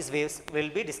for these waves we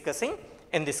will be discussing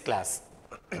in this class.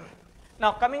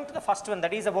 Now coming to the first one,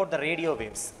 that is about the radio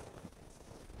waves.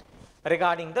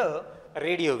 Regarding the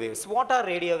radio waves, what are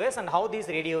radio waves and how these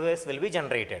radio waves will be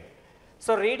generated?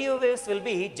 So radio waves will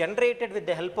be generated with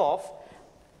the help of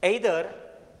either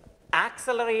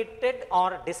accelerated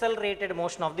or decelerated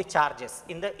motion of the charges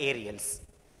in the aerials.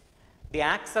 The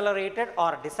accelerated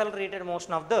or decelerated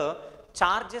motion of the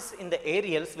charges in the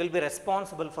aerials will be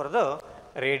responsible for the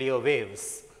radio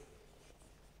waves.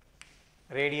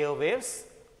 Radio waves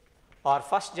are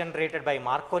first generated by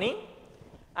Marconi,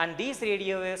 and these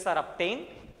radio waves are obtained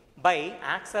by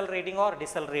accelerating or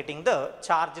decelerating the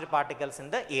charged particles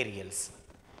in the aerials.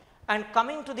 And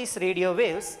coming to these radio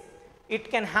waves,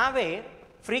 it can have a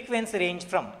frequency range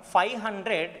from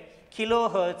 500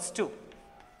 kilohertz to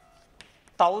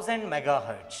 1000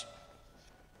 megahertz.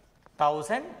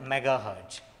 1000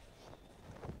 megahertz.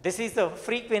 This is the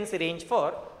frequency range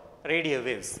for radio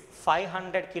waves.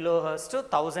 500 kilohertz to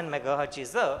 1000 megahertz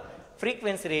is the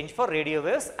frequency range for radio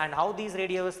waves. And how these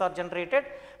radio waves are generated?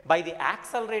 By the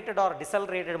accelerated or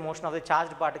decelerated motion of the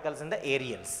charged particles in the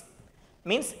aerials,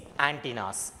 means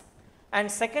antennas.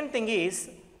 And second thing is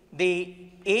the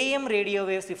AM radio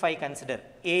waves. If I consider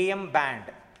AM band,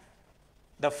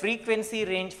 the frequency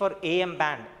range for AM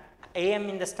band, AM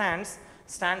in the stands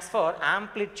for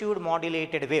amplitude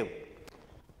modulated wave.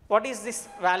 What is this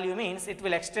value means? It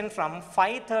will extend from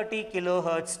 530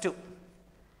 kilohertz to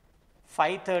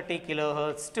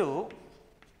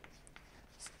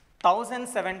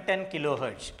 1710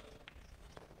 kilohertz.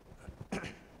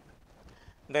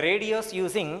 The radios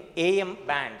using AM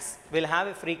bands will have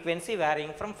a frequency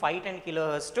varying from 510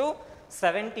 kilohertz to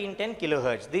 1710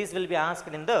 kilohertz. These will be asked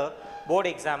in the board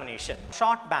examination.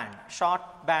 Short band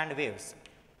waves.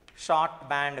 Short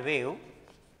band wave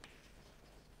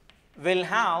will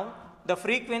have the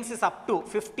frequency is up to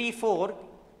 54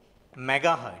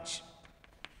 megahertz.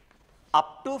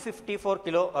 Up to 54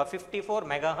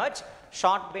 megahertz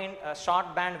short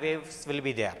band waves will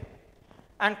be there.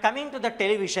 And coming to the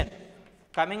television,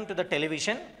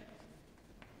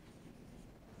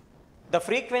 the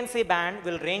frequency band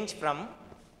will range from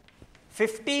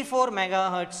 54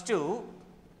 megahertz to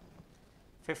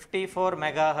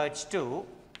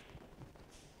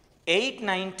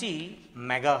 890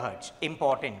 megahertz.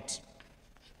 Important.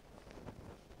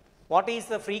 What is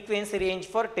the frequency range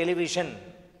for television?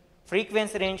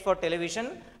 Frequency range for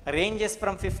television ranges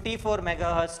from 54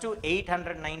 megahertz to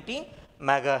 890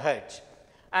 megahertz.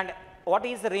 And what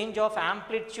is the range of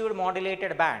amplitude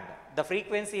modulated band? The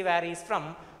frequency varies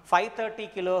from 530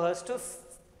 kilohertz to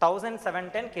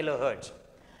 1710 kilohertz.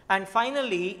 And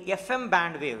finally, FM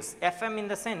band waves. FM in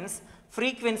the sense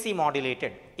frequency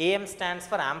modulated. AM stands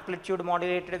for amplitude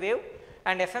modulated wave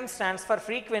and FM stands for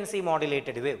frequency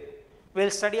modulated wave. We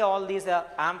will study all these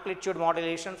amplitude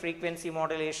modulation, frequency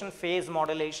modulation, phase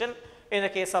modulation in the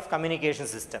case of communication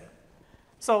system.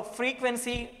 So,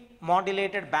 frequency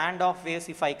modulated band of waves,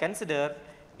 if I consider,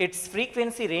 its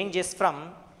frequency ranges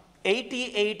from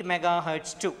 88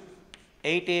 megahertz to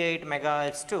 108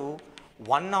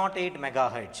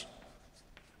 megahertz.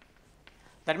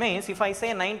 That means if I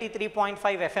say 93.5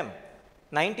 FM,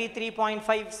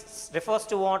 93.5 refers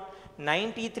to what?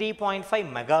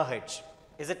 93.5 megahertz.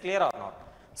 Is it clear or not?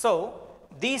 So,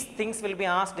 these things will be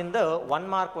asked in the 1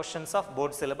 mark questions of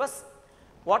board syllabus.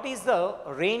 What is the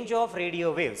range of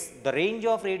radio waves? The range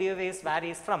of radio waves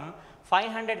varies from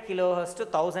 500 kilohertz to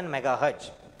 1000 megahertz.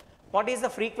 What is the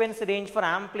frequency range for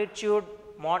amplitude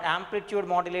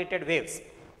modulated waves?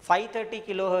 530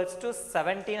 kilohertz to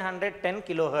 1710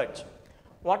 kilohertz.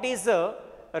 What is the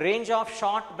range of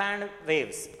short band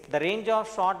waves? The range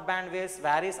of short band waves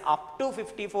varies up to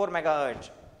 54 megahertz.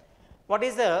 What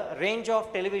is the range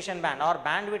of television band or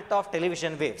bandwidth of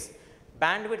television waves?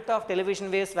 Bandwidth of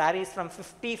television waves varies from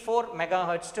 54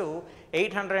 megahertz to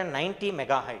 890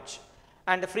 megahertz.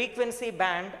 And the frequency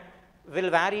band will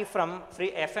vary from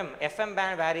FM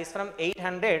band varies from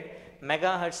 800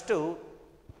 megahertz to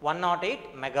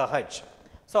 108 megahertz.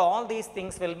 So, all these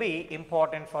things will be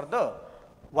important for the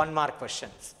 1 mark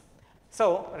questions.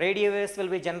 So, radio waves will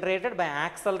be generated by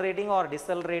accelerating or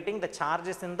decelerating the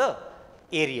charges in the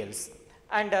aerials.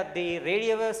 And the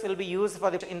radio waves will be used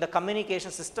for in the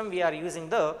communication system. We are using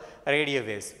the radio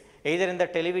waves either in the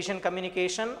television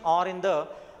communication or in the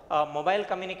mobile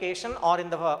communication or in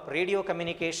the radio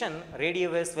communication.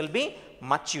 Radio waves will be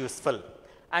much useful,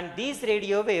 and these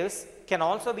radio waves can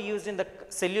also be used in the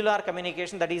cellular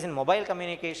communication, that is in mobile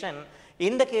communication.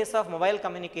 In the case of mobile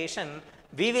communication,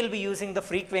 we will be using the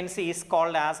frequencies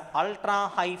called as ultra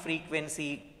high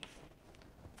frequency.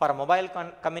 For mobile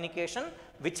communication,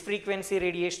 which frequency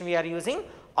radiation we are using?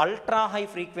 Ultra high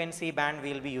frequency band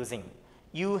we will be using.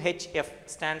 UHF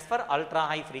stands for ultra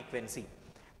high frequency.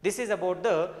 This is about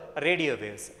the radio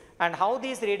waves and how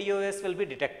these radio waves will be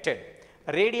detected.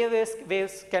 Radio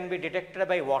waves can be detected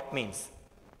by what means?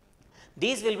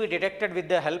 These will be detected with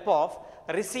the help of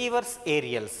receivers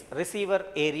aerials. Receiver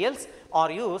aerials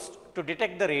are used to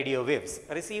detect the radio waves.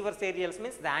 Receivers aerials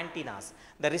means the antennas.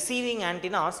 The receiving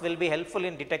antennas will be helpful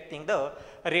in detecting the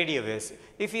radio waves.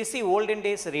 If you see olden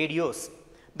days radios,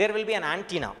 there will be an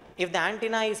antenna. If the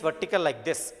antenna is vertical like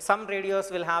this, some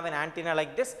radios will have an antenna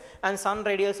like this and some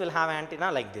radios will have an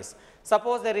antenna like this.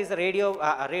 Suppose there is a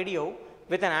radio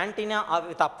with an antenna or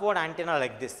with upward antenna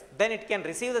like this, then it can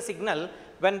receive the signal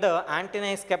when the antenna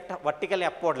is kept vertically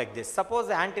upward like this. Suppose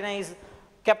the antenna is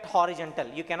kept horizontal,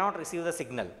 you cannot receive the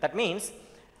signal. That means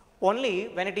only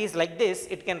when it is like this,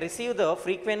 it can receive the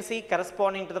frequency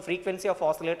corresponding to the frequency of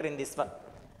oscillator in this one.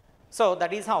 So,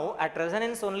 that is how at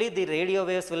resonance only the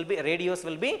radios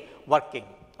will be working.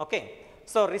 Okay.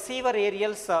 So, receiver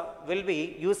aerials will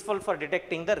be useful for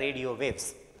detecting the radio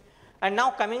waves. And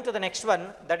now coming to the next one,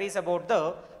 that is about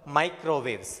the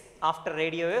microwaves. After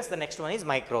radio waves, the next one is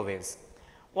microwaves.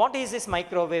 What is this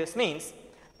microwaves means?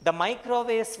 The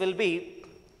microwaves will be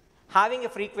having a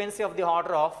frequency of the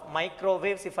order of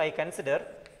microwaves. If I consider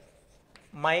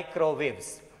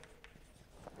microwaves,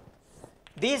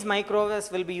 these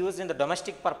microwaves will be used in the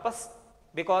domestic purpose,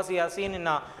 because we have seen in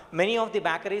many of the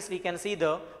bakeries we can see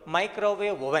the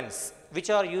microwave ovens which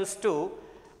are used to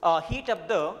heat up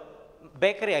the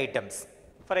bakery items.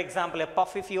 For example, a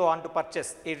puff, if you want to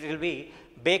purchase, it will be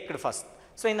baked first.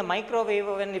 So, in the microwave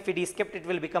oven, if it is kept, it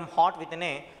will become hot within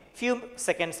a few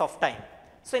seconds of time.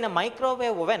 So, in a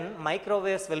microwave oven,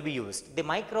 microwaves will be used. The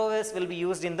microwaves will be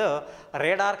used in the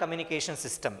radar communication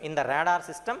system. In the radar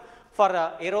system, for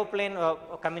aeroplane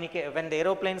when the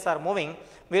aeroplanes are moving,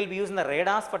 we will be using the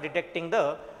radars for detecting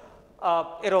the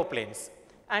aeroplanes.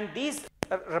 And these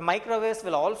microwaves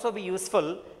will also be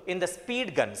useful in the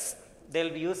speed guns. They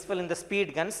will be useful in the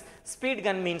speed guns. Speed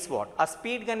gun means what? A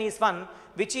speed gun is one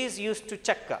which is used to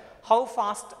check how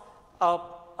fast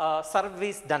serve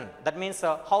is done. That means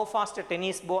how fast a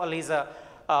tennis ball is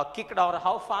kicked, or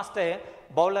how fast a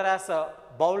bowler has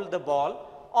bowled the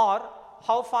ball, or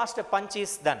how fast a punch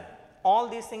is done. All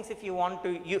these things, if you want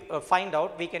to find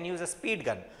out, we can use a speed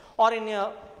gun. Or in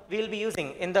we will be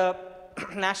using in the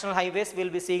national highways, we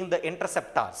will be seeing the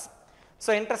interceptors.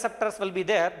 So interceptors will be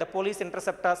there, the police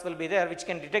interceptors will be there, which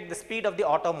can detect the speed of the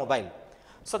automobile.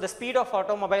 So the speed of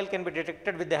automobile can be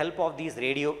detected with the help of these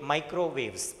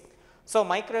microwaves. So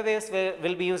microwaves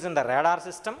will be used in the radar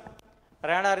system.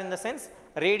 Radar in the sense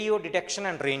radio detection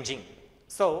and ranging.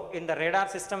 So in the radar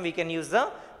system we can use the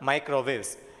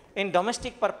microwaves. In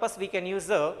domestic purpose we can use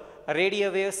the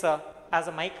radio waves as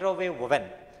a microwave oven.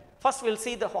 First we will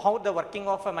see how the working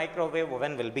of a microwave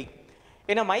oven will be.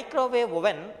 In a microwave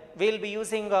oven we will be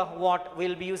using what? We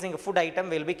will be using a food item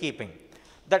we will be keeping.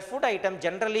 That food item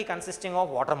generally consisting of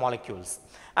water molecules,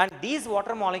 and these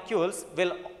water molecules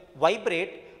will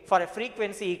vibrate for a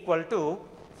frequency equal to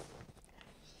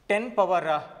 3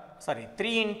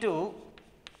 into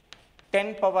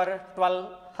 10 power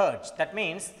 12 hertz. That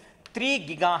means 3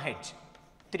 gigahertz.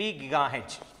 3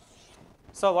 gigahertz.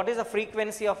 So what is the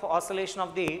frequency of oscillation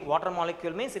of the water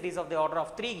molecule? Means it is of the order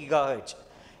of 3 gigahertz.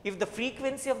 If the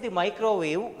frequency of the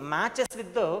microwave matches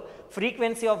with the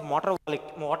frequency of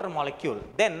water molecule,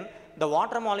 then the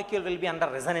water molecule will be under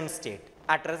resonance state.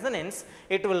 At resonance,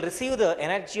 it will receive the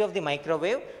energy of the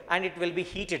microwave and it will be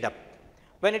heated up.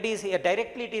 When it is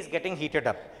directly, it is getting heated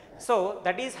up. So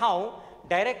that is how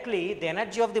directly the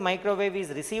energy of the microwave is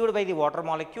received by the water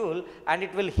molecule and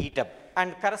it will heat up,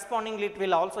 and correspondingly it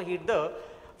will also heat the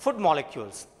food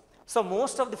molecules. So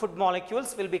most of the food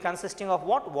molecules will be consisting of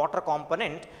what? Water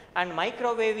component, and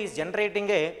microwave is generating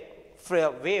a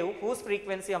wave whose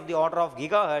frequency of the order of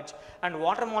gigahertz, and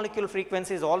water molecule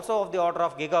frequency is also of the order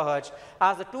of gigahertz.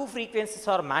 As the two frequencies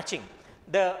are matching,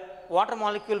 the water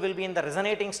molecule will be in the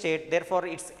resonating state, therefore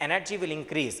its energy will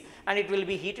increase and it will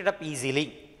be heated up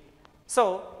easily.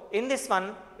 So in this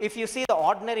one, if you see the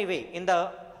ordinary way, in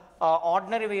the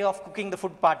ordinary way of cooking the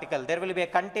food particle, there will be a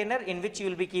container in which you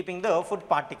will be keeping the food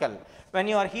particle. When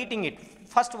you are heating it,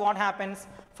 first what happens?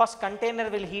 First container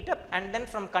will heat up, and then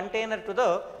from container to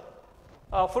the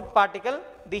food particle,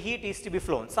 the heat is to be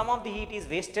flown. Some of the heat is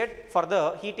wasted for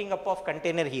the heating up of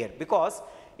container here, because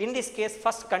in this case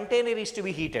first container is to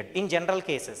be heated in general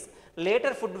cases,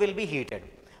 later food will be heated.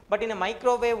 But in a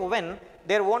microwave oven,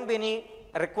 there won't be any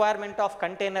requirement of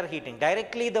container heating.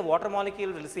 Directly the water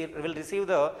molecule will receive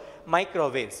the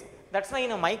microwaves. That's why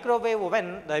in a microwave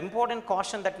oven, the important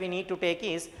caution that we need to take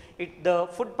is the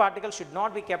food particle should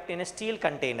not be kept in a steel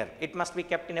container. It must be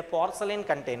kept in a porcelain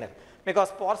container,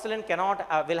 because porcelain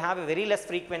will have a very less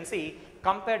frequency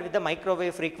compared with the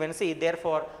microwave frequency.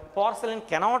 Therefore, porcelain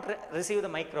cannot receive the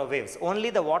microwaves.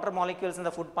 Only the water molecules in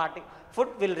the food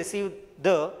will receive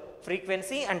the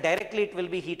frequency, and directly it will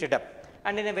be heated up.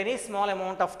 And in a very small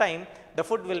amount of time, the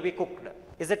food will be cooked.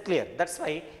 Is it clear? That's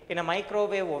why in a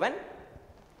microwave oven,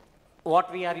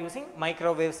 what we are using,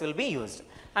 microwaves will be used.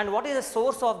 And what is the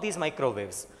source of these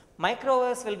microwaves?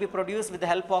 Microwaves will be produced with the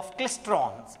help of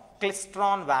klystrons,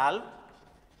 klystron valve,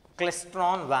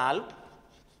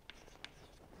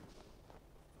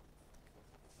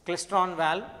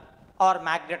 or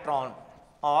magnetron,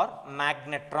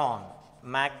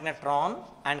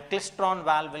 and klystron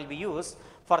valve will be used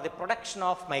for the production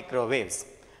of microwaves.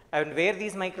 And where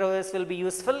these microwaves will be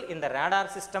useful? In the radar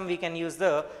system we can use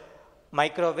the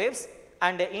microwaves,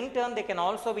 and in turn they can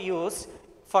also be used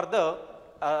for the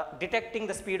detecting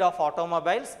the speed of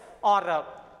automobiles, or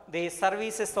the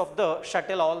services of the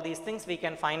shuttle. All these things we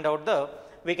can find out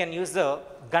we can use the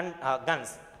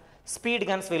guns, speed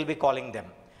guns we will be calling them.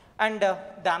 And the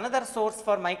another source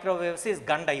for microwaves is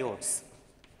gun diodes.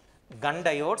 Gun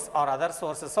diodes are other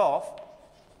sources of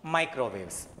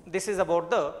microwaves. This is about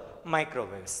the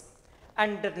microwaves.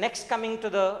 And next, coming to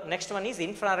the next one is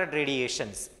infrared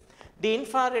radiations. The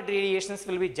infrared radiations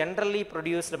will be generally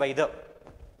produced by the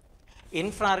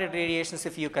infrared radiations.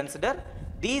 If you consider,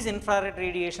 these infrared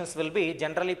radiations will be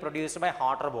generally produced by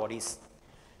hotter bodies.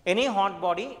 Any hot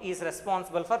body is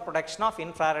responsible for production of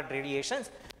infrared radiations.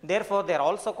 Therefore, they are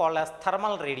also called as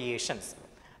thermal radiations.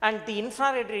 And the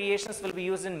infrared radiations will be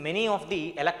used in many of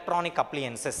the electronic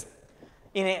appliances.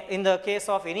 In the case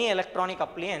of any electronic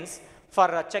appliance,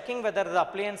 for checking whether the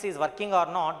appliance is working or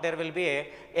not, there will be a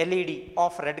LED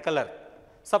of red color.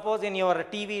 Suppose in your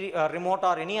TV remote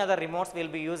or any other remotes, we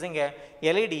will be using a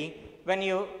LED. When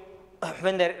you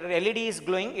when the LED is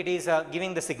glowing, it is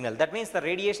giving the signal. That means the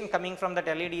radiation coming from that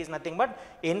LED is nothing but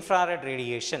infrared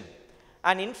radiation.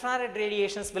 And infrared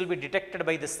radiations will be detected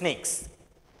by the snakes.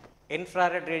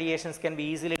 Infrared radiations can be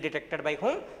easily detected by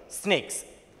whom? Snakes.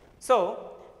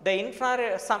 So,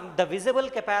 the visible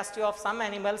capacity of some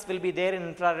animals will be there in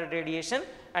infrared radiation,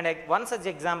 and one such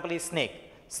example is snake.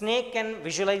 Snake can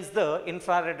visualize the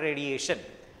infrared radiation,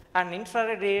 and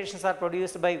infrared radiations are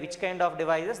produced by which kind of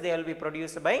devices? They will be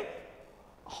produced by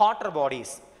hotter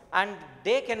bodies, and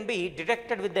they can be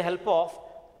detected with the help of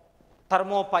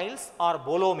thermopiles or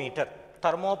bolometer.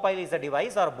 Thermopile is a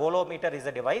device or bolometer is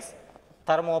a device.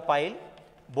 Thermopile,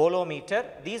 bolometer,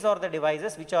 these are the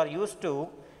devices which are used to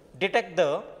detect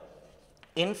the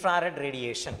infrared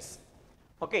radiations.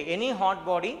 Okay, any hot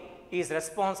body is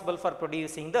responsible for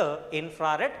producing the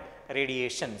infrared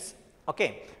radiations.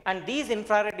 Okay, and these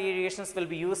infrared radiations will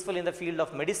be useful in the field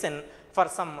of medicine for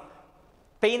some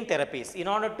pain therapies. In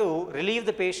order to relieve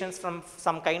the patients from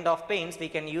some kind of pains, we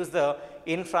can use the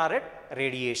infrared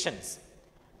radiations.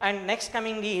 And next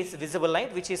coming is visible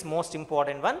light, which is most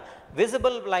important one.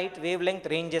 Visible light wavelength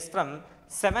ranges from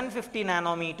 750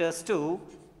 nanometers to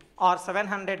or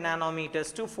 700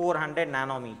 nanometers to 400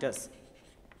 nanometers.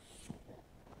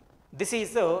 This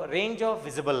is the range of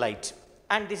visible light,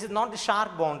 and this is not the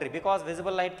sharp boundary, because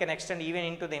visible light can extend even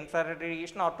into the infrared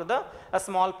radiation or to a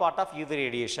small part of UV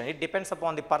radiation. It depends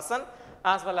upon the person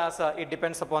as well as it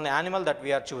depends upon the animal that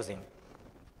we are choosing.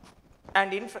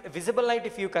 And visible light,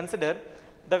 if you consider,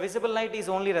 the visible light is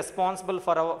only responsible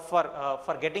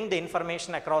for getting the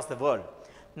information across the world.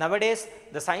 Nowadays,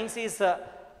 the science is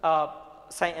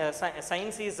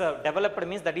developed,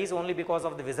 means that is only because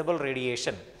of the visible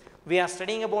radiation. We are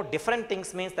studying about different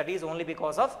things, means that is only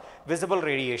because of visible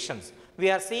radiations. We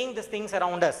are seeing these things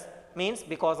around us, means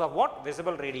because of what?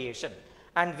 Visible radiation.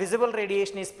 And visible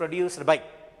radiation is produced by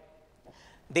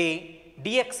the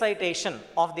de-excitation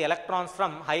of the electrons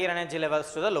from higher energy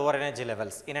levels to the lower energy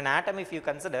levels. In an atom, if you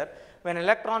consider, when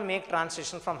electron make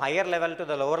transition from higher level to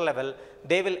the lower level,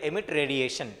 they will emit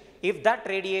radiation. If that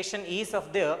radiation is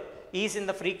in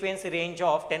the frequency range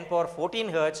of 10 power 14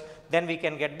 hertz, then we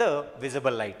can get the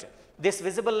visible light. This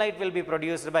visible light will be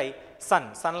produced by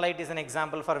sun. Sunlight is an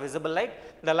example for visible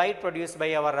light. The light produced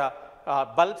by our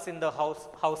bulbs in the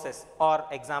houses are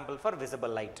example for visible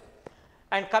light.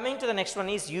 And coming to the next one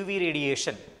is UV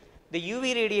radiation. The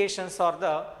UV radiations are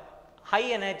the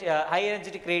high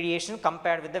energetic radiation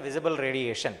compared with the visible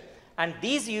radiation. And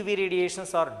these UV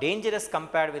radiations are dangerous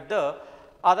compared with the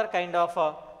other kind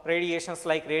of radiations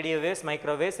like radio waves,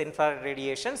 microwaves, infrared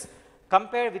radiations.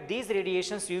 Compared with these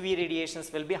radiations, UV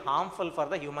radiations will be harmful for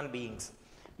the human beings.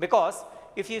 Because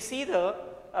if you see the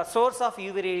source of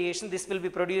UV radiation, this will be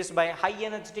produced by high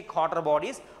energetic hotter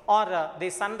bodies or the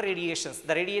sun radiations.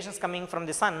 The radiations coming from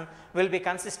the sun will be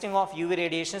consisting of UV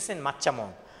radiations in much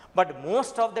amount. But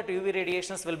most of the UV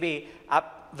radiations will be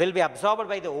absorbed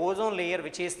by the ozone layer,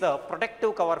 which is the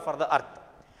protective cover for the earth.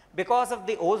 Because of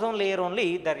the ozone layer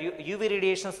only, the UV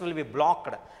radiations will be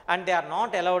blocked and they are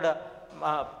not allowed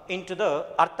into the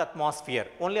earth atmosphere.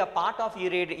 Only a part of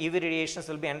UV radiations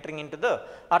will be entering into the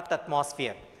earth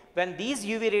atmosphere. When these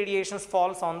UV radiations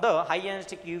falls on the high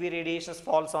energetic UV radiations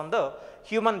falls on the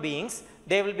human beings,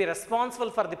 they will be responsible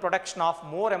for the production of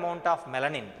more amount of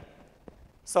melanin.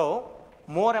 So,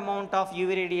 more amount of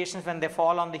UV radiations when they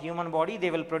fall on the human body,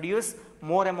 they will produce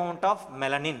more amount of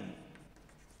melanin.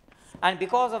 And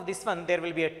because of this one, there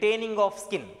will be a tanning of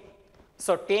skin.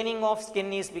 So, tanning of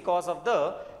skin is because of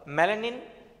the melanin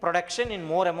production in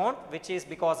more amount, which is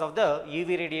because of the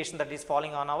UV radiation that is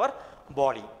falling on our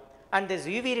body. And these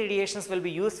UV radiations will be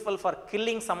useful for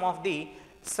killing some of the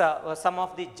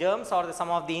germs or some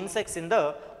of the insects in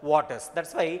the waters.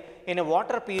 That's why in a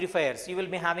water purifiers, you will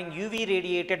be having UV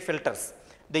radiated filters.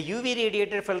 The UV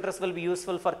radiated filters will be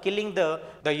useful for killing the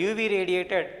UV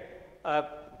radiated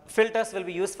filters will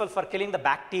be useful for killing the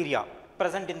bacteria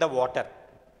present in the water.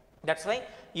 That's why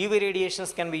UV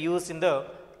radiations can be used in the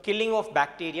killing of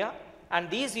bacteria, and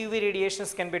these UV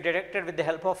radiations can be detected with the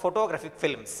help of photographic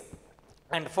films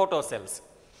and photocells.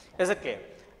 Is it clear?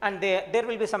 And there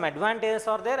will be some advantages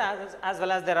are there as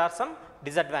well as there are some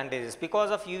disadvantages.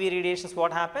 Because of UV radiations,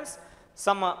 what happens?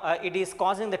 It is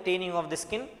causing the tanning of the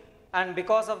skin, and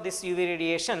because of this UV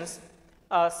radiations,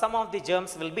 some of the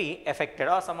germs will be affected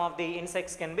or some of the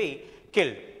insects can be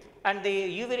killed. And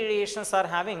the UV radiations are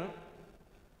having,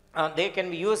 they can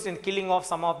be used in killing of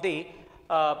some of the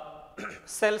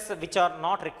cells which are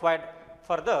not required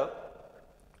for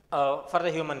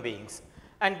the human beings.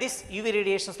 And this UV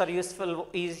radiations are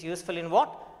useful in what?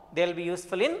 they will be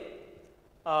useful in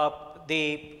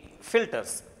the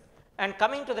filters. And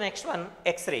coming to the next one,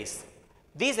 X-rays.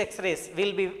 These X-rays,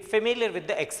 will be familiar with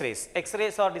the X-rays.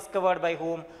 X-rays are discovered by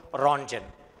whom? Röntgen.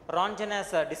 Röntgen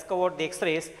has discovered the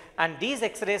X-rays, and these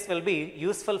X-rays will be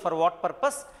useful for what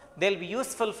purpose? They will be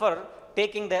useful for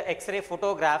taking the X-ray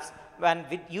photographs, and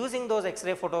with using those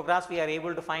X-ray photographs we are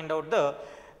able to find out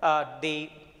the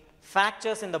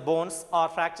fractures in the bones or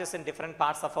fractures in different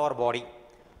parts of our body.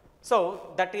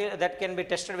 So that can be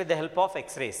tested with the help of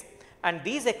X-rays, and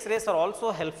these X-rays are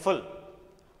also helpful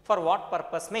for what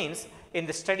purpose? Means in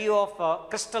the study of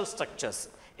crystal structures.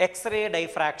 X-ray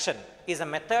diffraction is a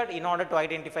method in order to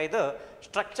identify the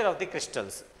structure of the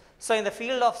crystals. So in the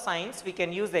field of science we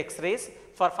can use the X-rays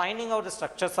for finding out the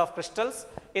structures of crystals.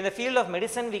 In the field of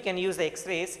medicine we can use the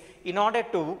X-rays in order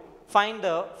to find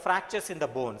the fractures in the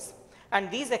bones. And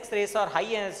these X-rays are high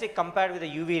energy compared with the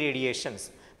UV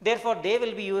radiations. Therefore, they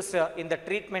will be used in the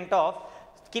treatment of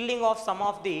killing of some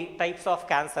of the types of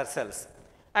cancer cells.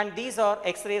 And these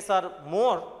X-rays are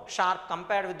more sharp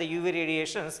compared with the UV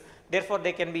radiations. Therefore,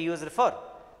 they can be used for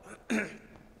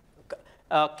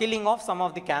killing of some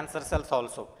of the cancer cells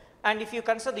also. And if you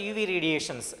consider the UV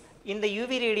radiations, in the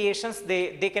UV radiations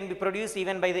they can be produced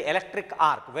even by the electric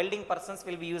arc. Welding persons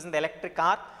will be using the electric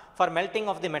arc for melting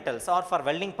of the metals or for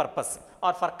welding purpose,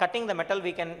 or for cutting the metal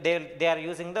they are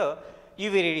using the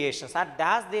UV radiations. And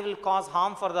as they will cause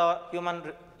harm for the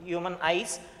human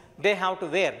eyes, they have to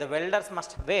wear, the welders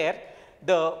must wear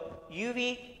the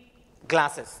UV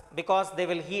glasses, because they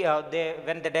will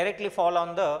when they directly fall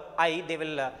on the eye, they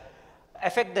will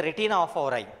affect the retina of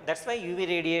our eye. That's why UV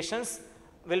radiations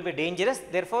will be dangerous.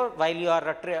 Therefore, while you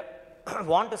are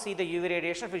want to see the UV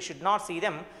radiation, we should not see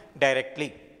them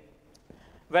directly.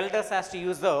 Welders has to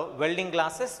use the welding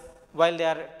glasses while they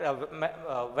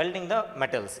are welding the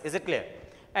metals. Is it clear?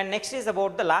 And next is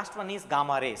about the last one is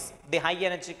gamma rays. The high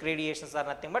energetic radiations are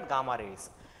nothing but gamma rays.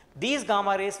 These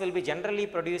gamma rays will be generally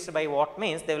produced by what?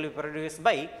 Means they will be produced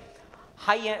by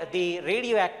the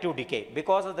radioactive decay.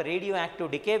 Because of the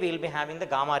radioactive decay, we will be having the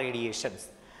gamma radiations,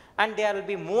 and they will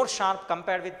be more sharp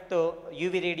compared with the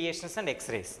UV radiations and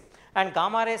X-rays. And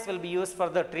gamma rays will be used for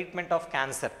the treatment of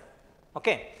cancer.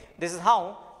 Okay, this is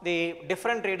how the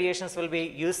different radiations will be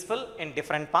useful in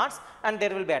different parts, and there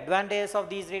will be advantages of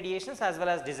these radiations as well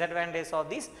as disadvantages of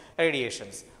these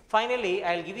radiations. Finally,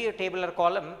 I will give you a tabular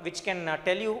column which can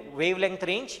tell you wavelength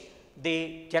range,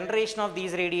 the generation of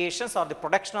these radiations or the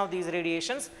production of these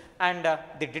radiations, and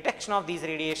the detection of these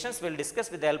radiations we will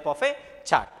discuss with the help of a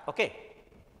chart. Okay.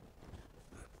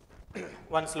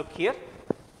 Once look here,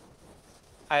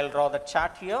 I will draw the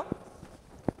chart here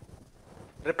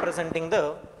representing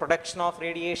the production of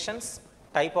radiations,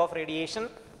 type of radiation,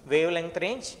 wavelength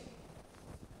range,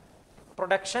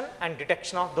 production and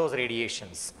detection of those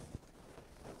radiations.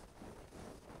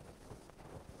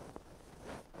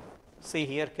 See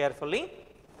here carefully.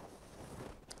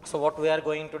 So what we are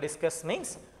going to discuss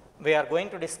means, we are going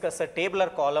to discuss a tabular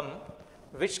column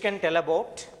which can tell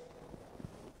about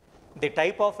the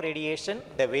type of radiation,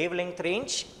 the wavelength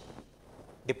range,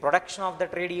 the production of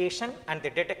that radiation, and the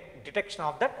detection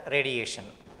of that radiation,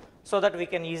 so that we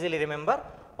can easily remember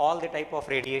all the type of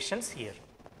radiations here.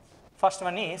 First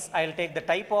one is, I will take the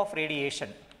type of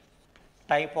radiation.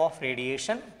 Type of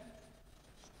radiation.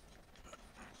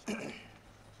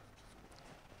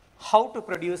 How to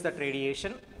produce that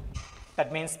radiation?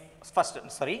 That means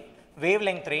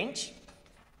wavelength range.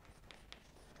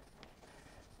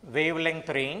 Wavelength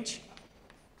range.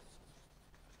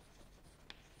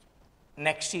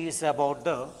 Next is about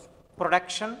the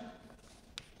production,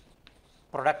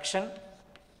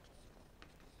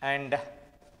 and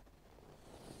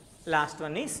last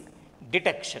one is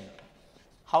detection.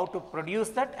 How to produce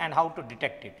that and how to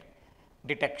detect it.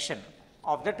 Detection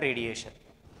of that radiation.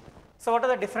 So what are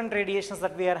the different radiations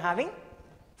that we are having?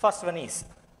 First one is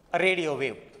a radio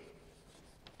wave.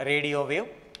 Radio wave.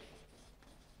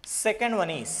 Second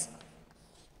one is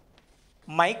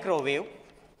microwave.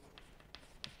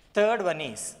 Third one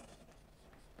is,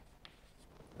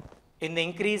 in the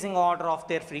increasing order of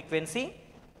their frequency,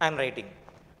 I am writing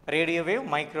radio wave,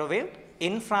 microwave,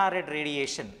 infrared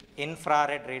radiation,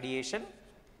 infrared radiation,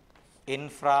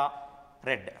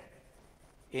 infrared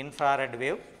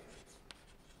wave,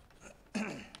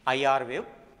 IR wave,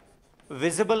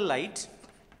 visible light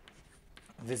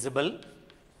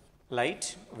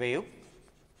wave,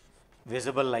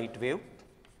 visible light wave.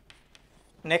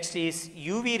 Next is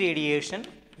UV radiation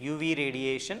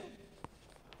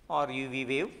or UV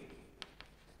wave,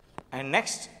 and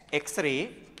next X-ray,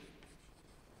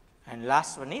 and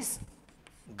last one is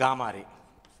gamma ray.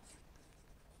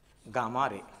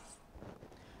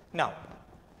 Now,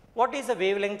 What is the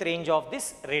wavelength range of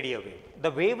this radio wave? The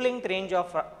wavelength range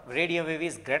of radio wave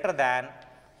is greater than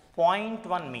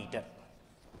 0.1 meter.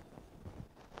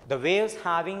 The waves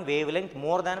having wavelength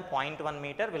more than 0.1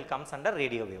 meter will comes under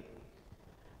radio wave.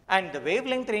 And the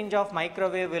wavelength range of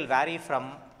microwave will vary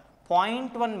from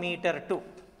 0.1 meter to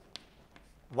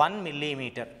 1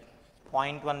 millimeter.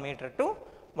 0.1 meter to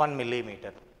 1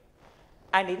 millimeter.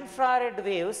 And infrared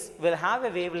waves will have a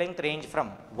wavelength range from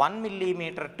 1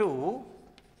 millimeter to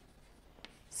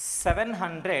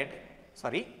 400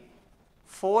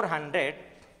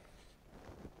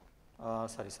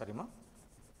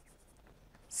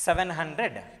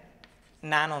 700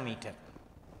 nanometer.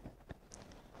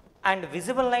 And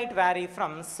visible light vary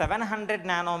from 700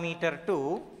 nanometer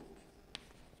to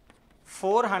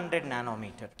 400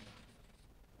 nanometer.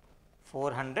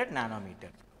 400 nanometer.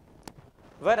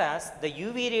 Whereas the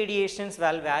UV radiations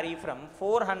will vary from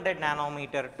 400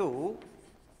 nanometer to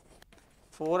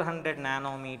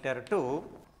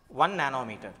 1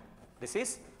 nanometer. This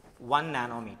is 1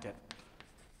 nanometer.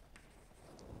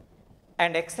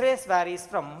 And X-rays varies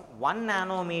from 1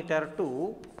 nanometer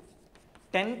to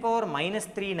 10 power minus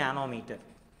 3 nanometer.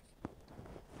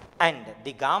 And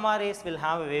the gamma rays will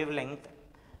have a wavelength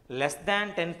less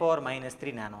than 10 power minus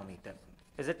 3 nanometer.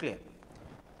 Is it clear?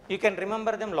 You can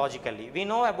remember them logically. We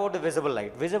know about the visible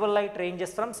light. Visible light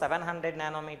ranges from 700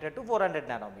 nanometer to 400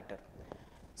 nanometer.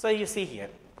 So you see here,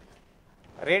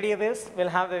 radio waves will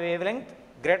have a wavelength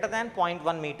greater than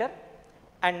 0.1 meter,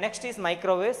 and next is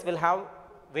microwaves will have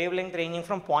wavelength ranging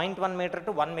from 0.1 meter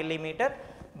to 1 millimeter.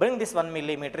 Bring this 1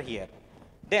 millimeter here.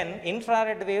 Then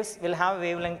infrared waves will have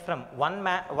wavelength from 1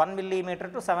 millimeter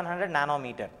to 700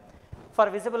 nanometer. For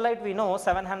visible light we know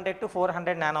 700 to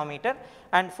 400 nanometer,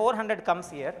 and 400 comes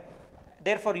here.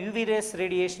 Therefore UV rays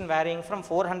radiation varying from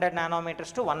 400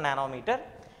 nanometers to 1 nanometer.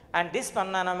 And this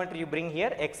 1 nanometer you bring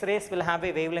here, X-rays will have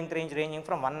a wavelength range ranging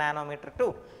from 1 nanometer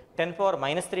to 10 power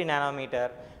minus 3 nanometer,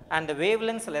 and the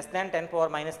wavelengths less than 10 power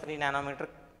minus 3 nanometer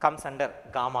comes under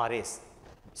gamma rays.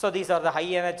 So these are the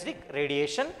high energetic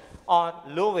radiation or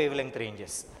low wavelength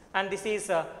ranges, and this is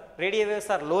radio waves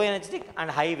are low energetic and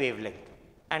high wavelength.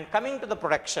 And coming to the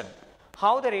production,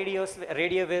 how the radio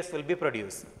waves will be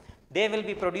produced? They will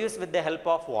be produced with the help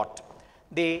of what?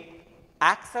 The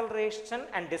acceleration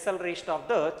and deceleration of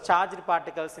the charged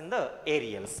particles in the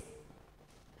areals.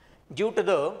 Due to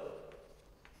the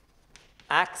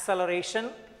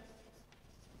acceleration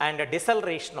and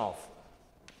deceleration of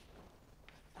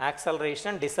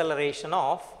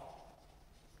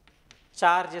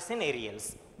charges in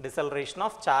areals. Deceleration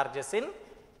of charges in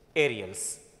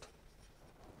areals.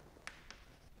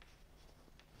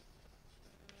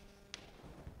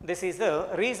 This is the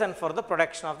reason for the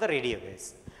production of the radio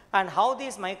waves. And how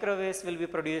these microwaves will be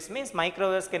produced means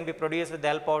microwaves can be produced with the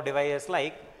help of devices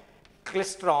like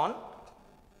klystron,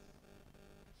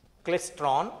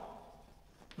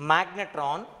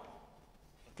 magnetron,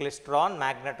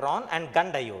 and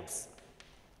gun diodes.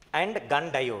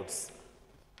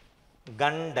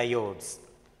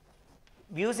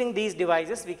 Using these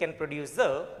devices we can produce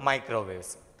the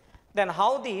microwaves. Then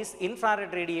how these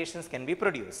infrared radiations can be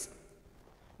produced?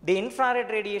 The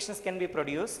infrared radiations can be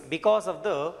produced because of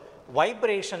the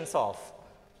vibrations of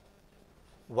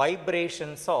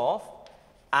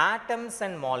atoms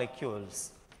and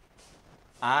molecules.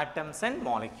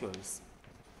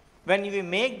 When we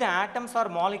make the atoms or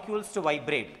molecules to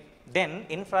vibrate, then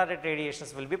infrared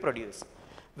radiations will be produced.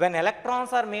 When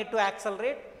electrons are made to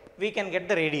accelerate, we can get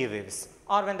the radio waves,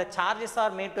 or when the charges are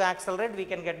made to accelerate, we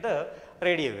can get the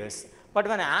radio waves. But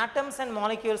when atoms and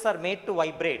molecules are made to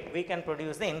vibrate, we can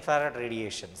produce the infrared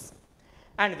radiations.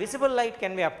 And visible light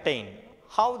can be obtained.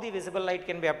 How the visible light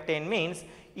can be obtained means,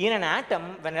 in an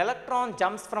atom, when electron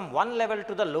jumps from one level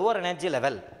to the lower energy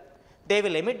level, they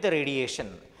will emit the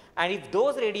radiation. And if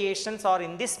those radiations are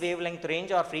in this wavelength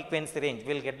range or frequency range,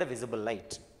 we will get the visible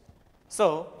light.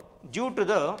 So, due to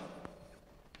the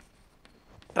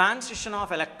transition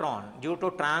of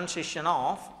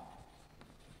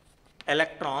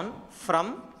electron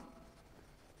from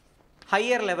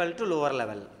higher level to lower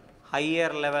level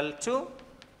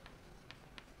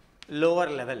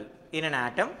in an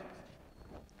atom,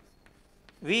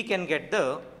 we can get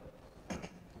the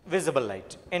visible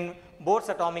light. In Bohr's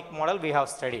atomic model we have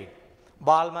studied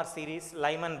Balmer series,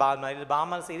 Lyman-Balmer. In the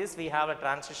Balmer series we have a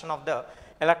transition of the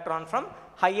electron from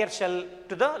higher shell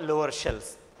to the lower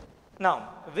shells. Now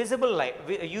visible light,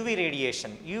 UV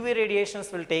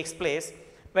radiations will take place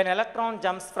when electron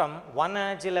jumps from one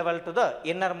energy level to the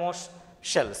innermost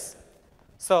shells.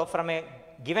 So from a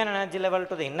given energy level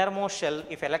to the innermost shell,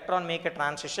 if electron make a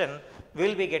transition, we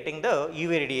will be getting the UV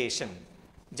radiation.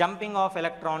 Jumping of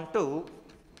electron to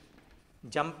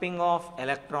jumping of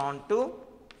electron to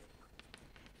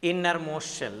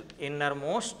innermost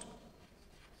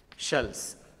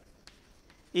shells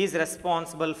is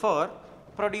responsible for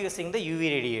producing the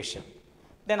UV radiation.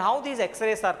 Then how these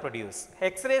X-rays are produced?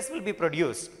 X-rays will be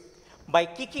produced by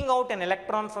kicking out an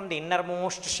electron from the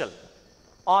innermost shell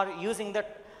or using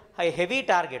a heavy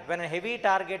target. When a heavy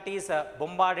target is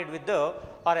bombarded with or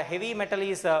a heavy metal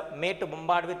is made to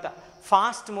bombard with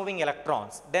fast moving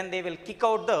electrons, then they will kick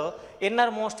out the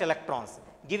innermost electrons,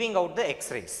 giving out the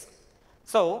X-rays.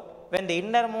 So when the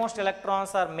innermost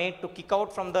electrons are made to kick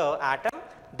out from the atom,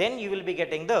 then you will be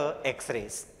getting the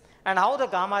X-rays. And how the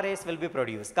gamma rays will be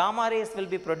produced? Gamma rays will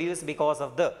be produced because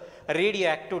of the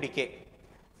radioactive decay.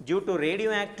 Due to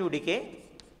radioactive decay,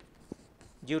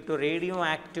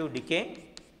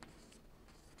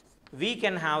 we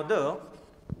can have the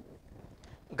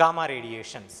gamma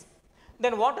radiations.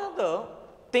 Then what are the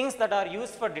things that are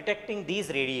used for detecting these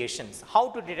radiations? How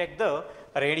to detect the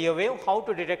radio wave, how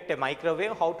to detect a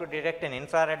microwave, how to detect an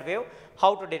infrared wave,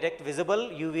 how to detect visible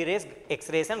UV rays,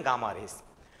 X-rays and gamma rays.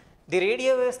 The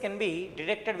radio waves can be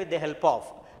detected with the help of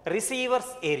receiver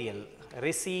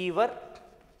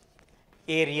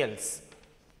aerials.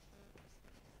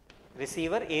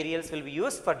 Receiver aerials will be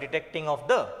used for detecting of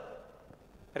the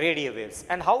radio waves.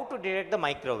 And how to detect the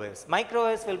microwaves?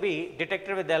 Microwaves will be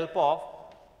detected with the help of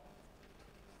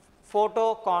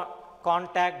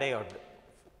contact diode.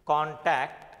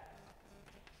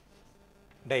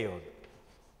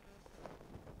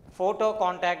 Photo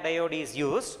contact diode is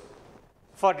used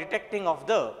for detecting of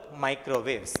the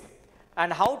microwaves.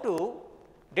 And how to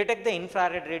detect the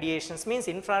infrared radiations means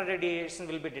infrared radiation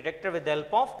will be detected with the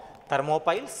help of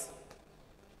thermopiles,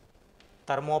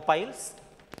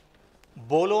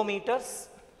 bolometers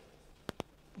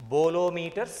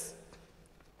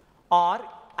or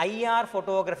IR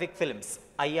photographic films.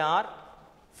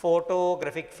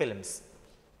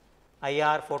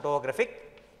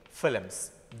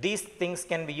 These things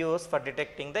can be used for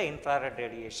detecting the infrared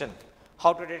radiation.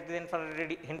 How to detect the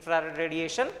infrared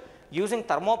radiation? Using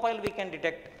thermopile we can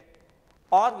detect,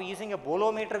 or using a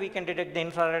bolometer we can detect the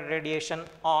infrared radiation,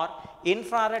 or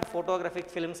infrared photographic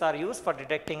films are used for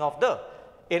detecting of the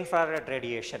infrared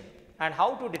radiation. And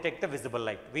how to detect the visible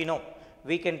light? We know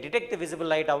we can detect the visible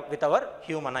light with our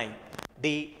human eye.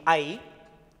 The eye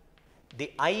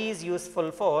is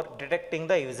useful for detecting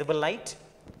the visible light,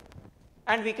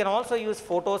 and we can also use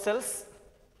photocells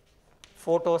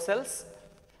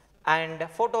and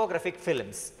photographic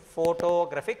films.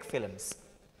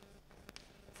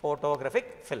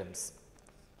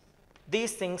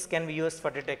 These things can be used for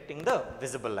detecting the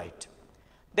visible light.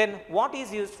 Then what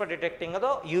is used for detecting the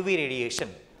UV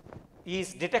radiation?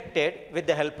 Is detected with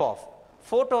the help of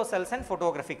photocells and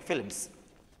photographic films.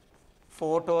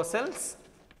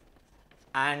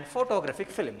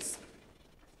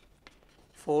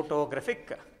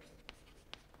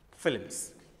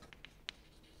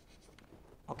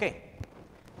 Okay.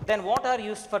 Then what are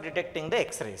used for detecting the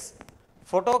X-rays?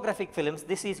 Photographic films,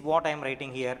 this is what I am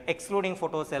writing here, excluding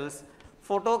photocells.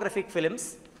 Photographic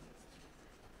films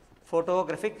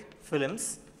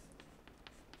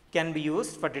can be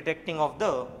used for detecting of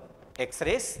the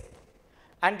X-rays,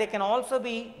 and they can also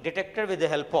be detected with the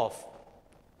help of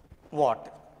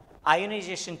what?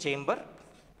 Ionization chamber.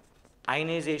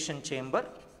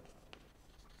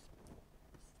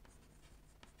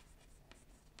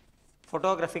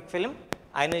 Photographic film,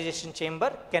 ionization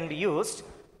chamber can be used,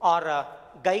 or a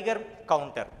Geiger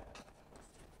counter.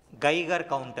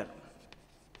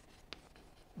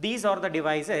 These are the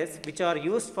devices which are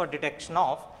used for detection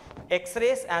of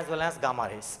X-rays as well as gamma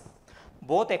rays.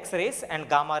 Both X-rays and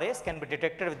gamma rays can be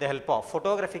detected with the help of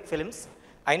photographic films,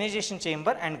 ionization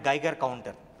chamber and Geiger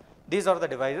counter. These are the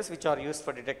devices which are used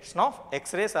for detection of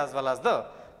X-rays as well as the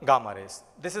gamma rays.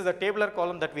 This is the tabular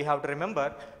column that we have to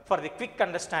remember for the quick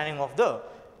understanding of the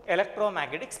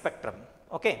electromagnetic spectrum.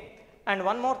 Okay. And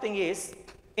one more thing is,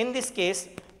 in this case,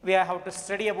 we have to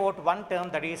study about one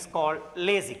term that is called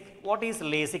LASIK. What is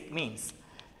LASIK means?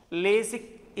 LASIK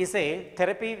is a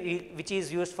therapy which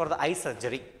is used for the eye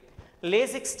surgery.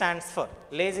 LASIK stands for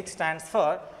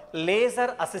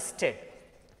laser assisted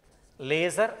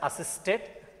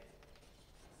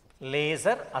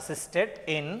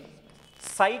in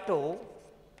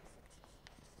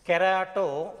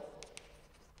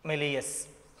cytokeratomelus.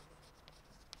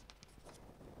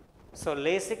 So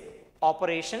LASIK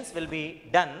operations will be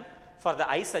done for the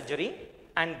eye surgery,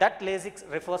 and that LASIK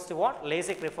refers to what?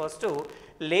 LASIK refers to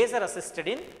laser assisted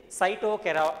in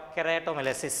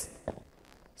cytokeratomelus.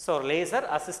 So laser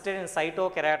assisted in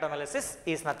cytokeratomelus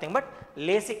is nothing but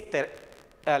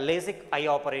LASIK eye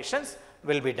operations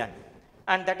will be done.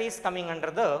 and that is coming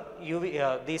under the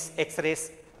UV, these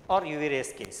X-rays or UV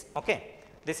rays case. Okay.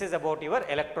 This is about your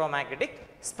electromagnetic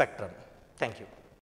spectrum. Thank you.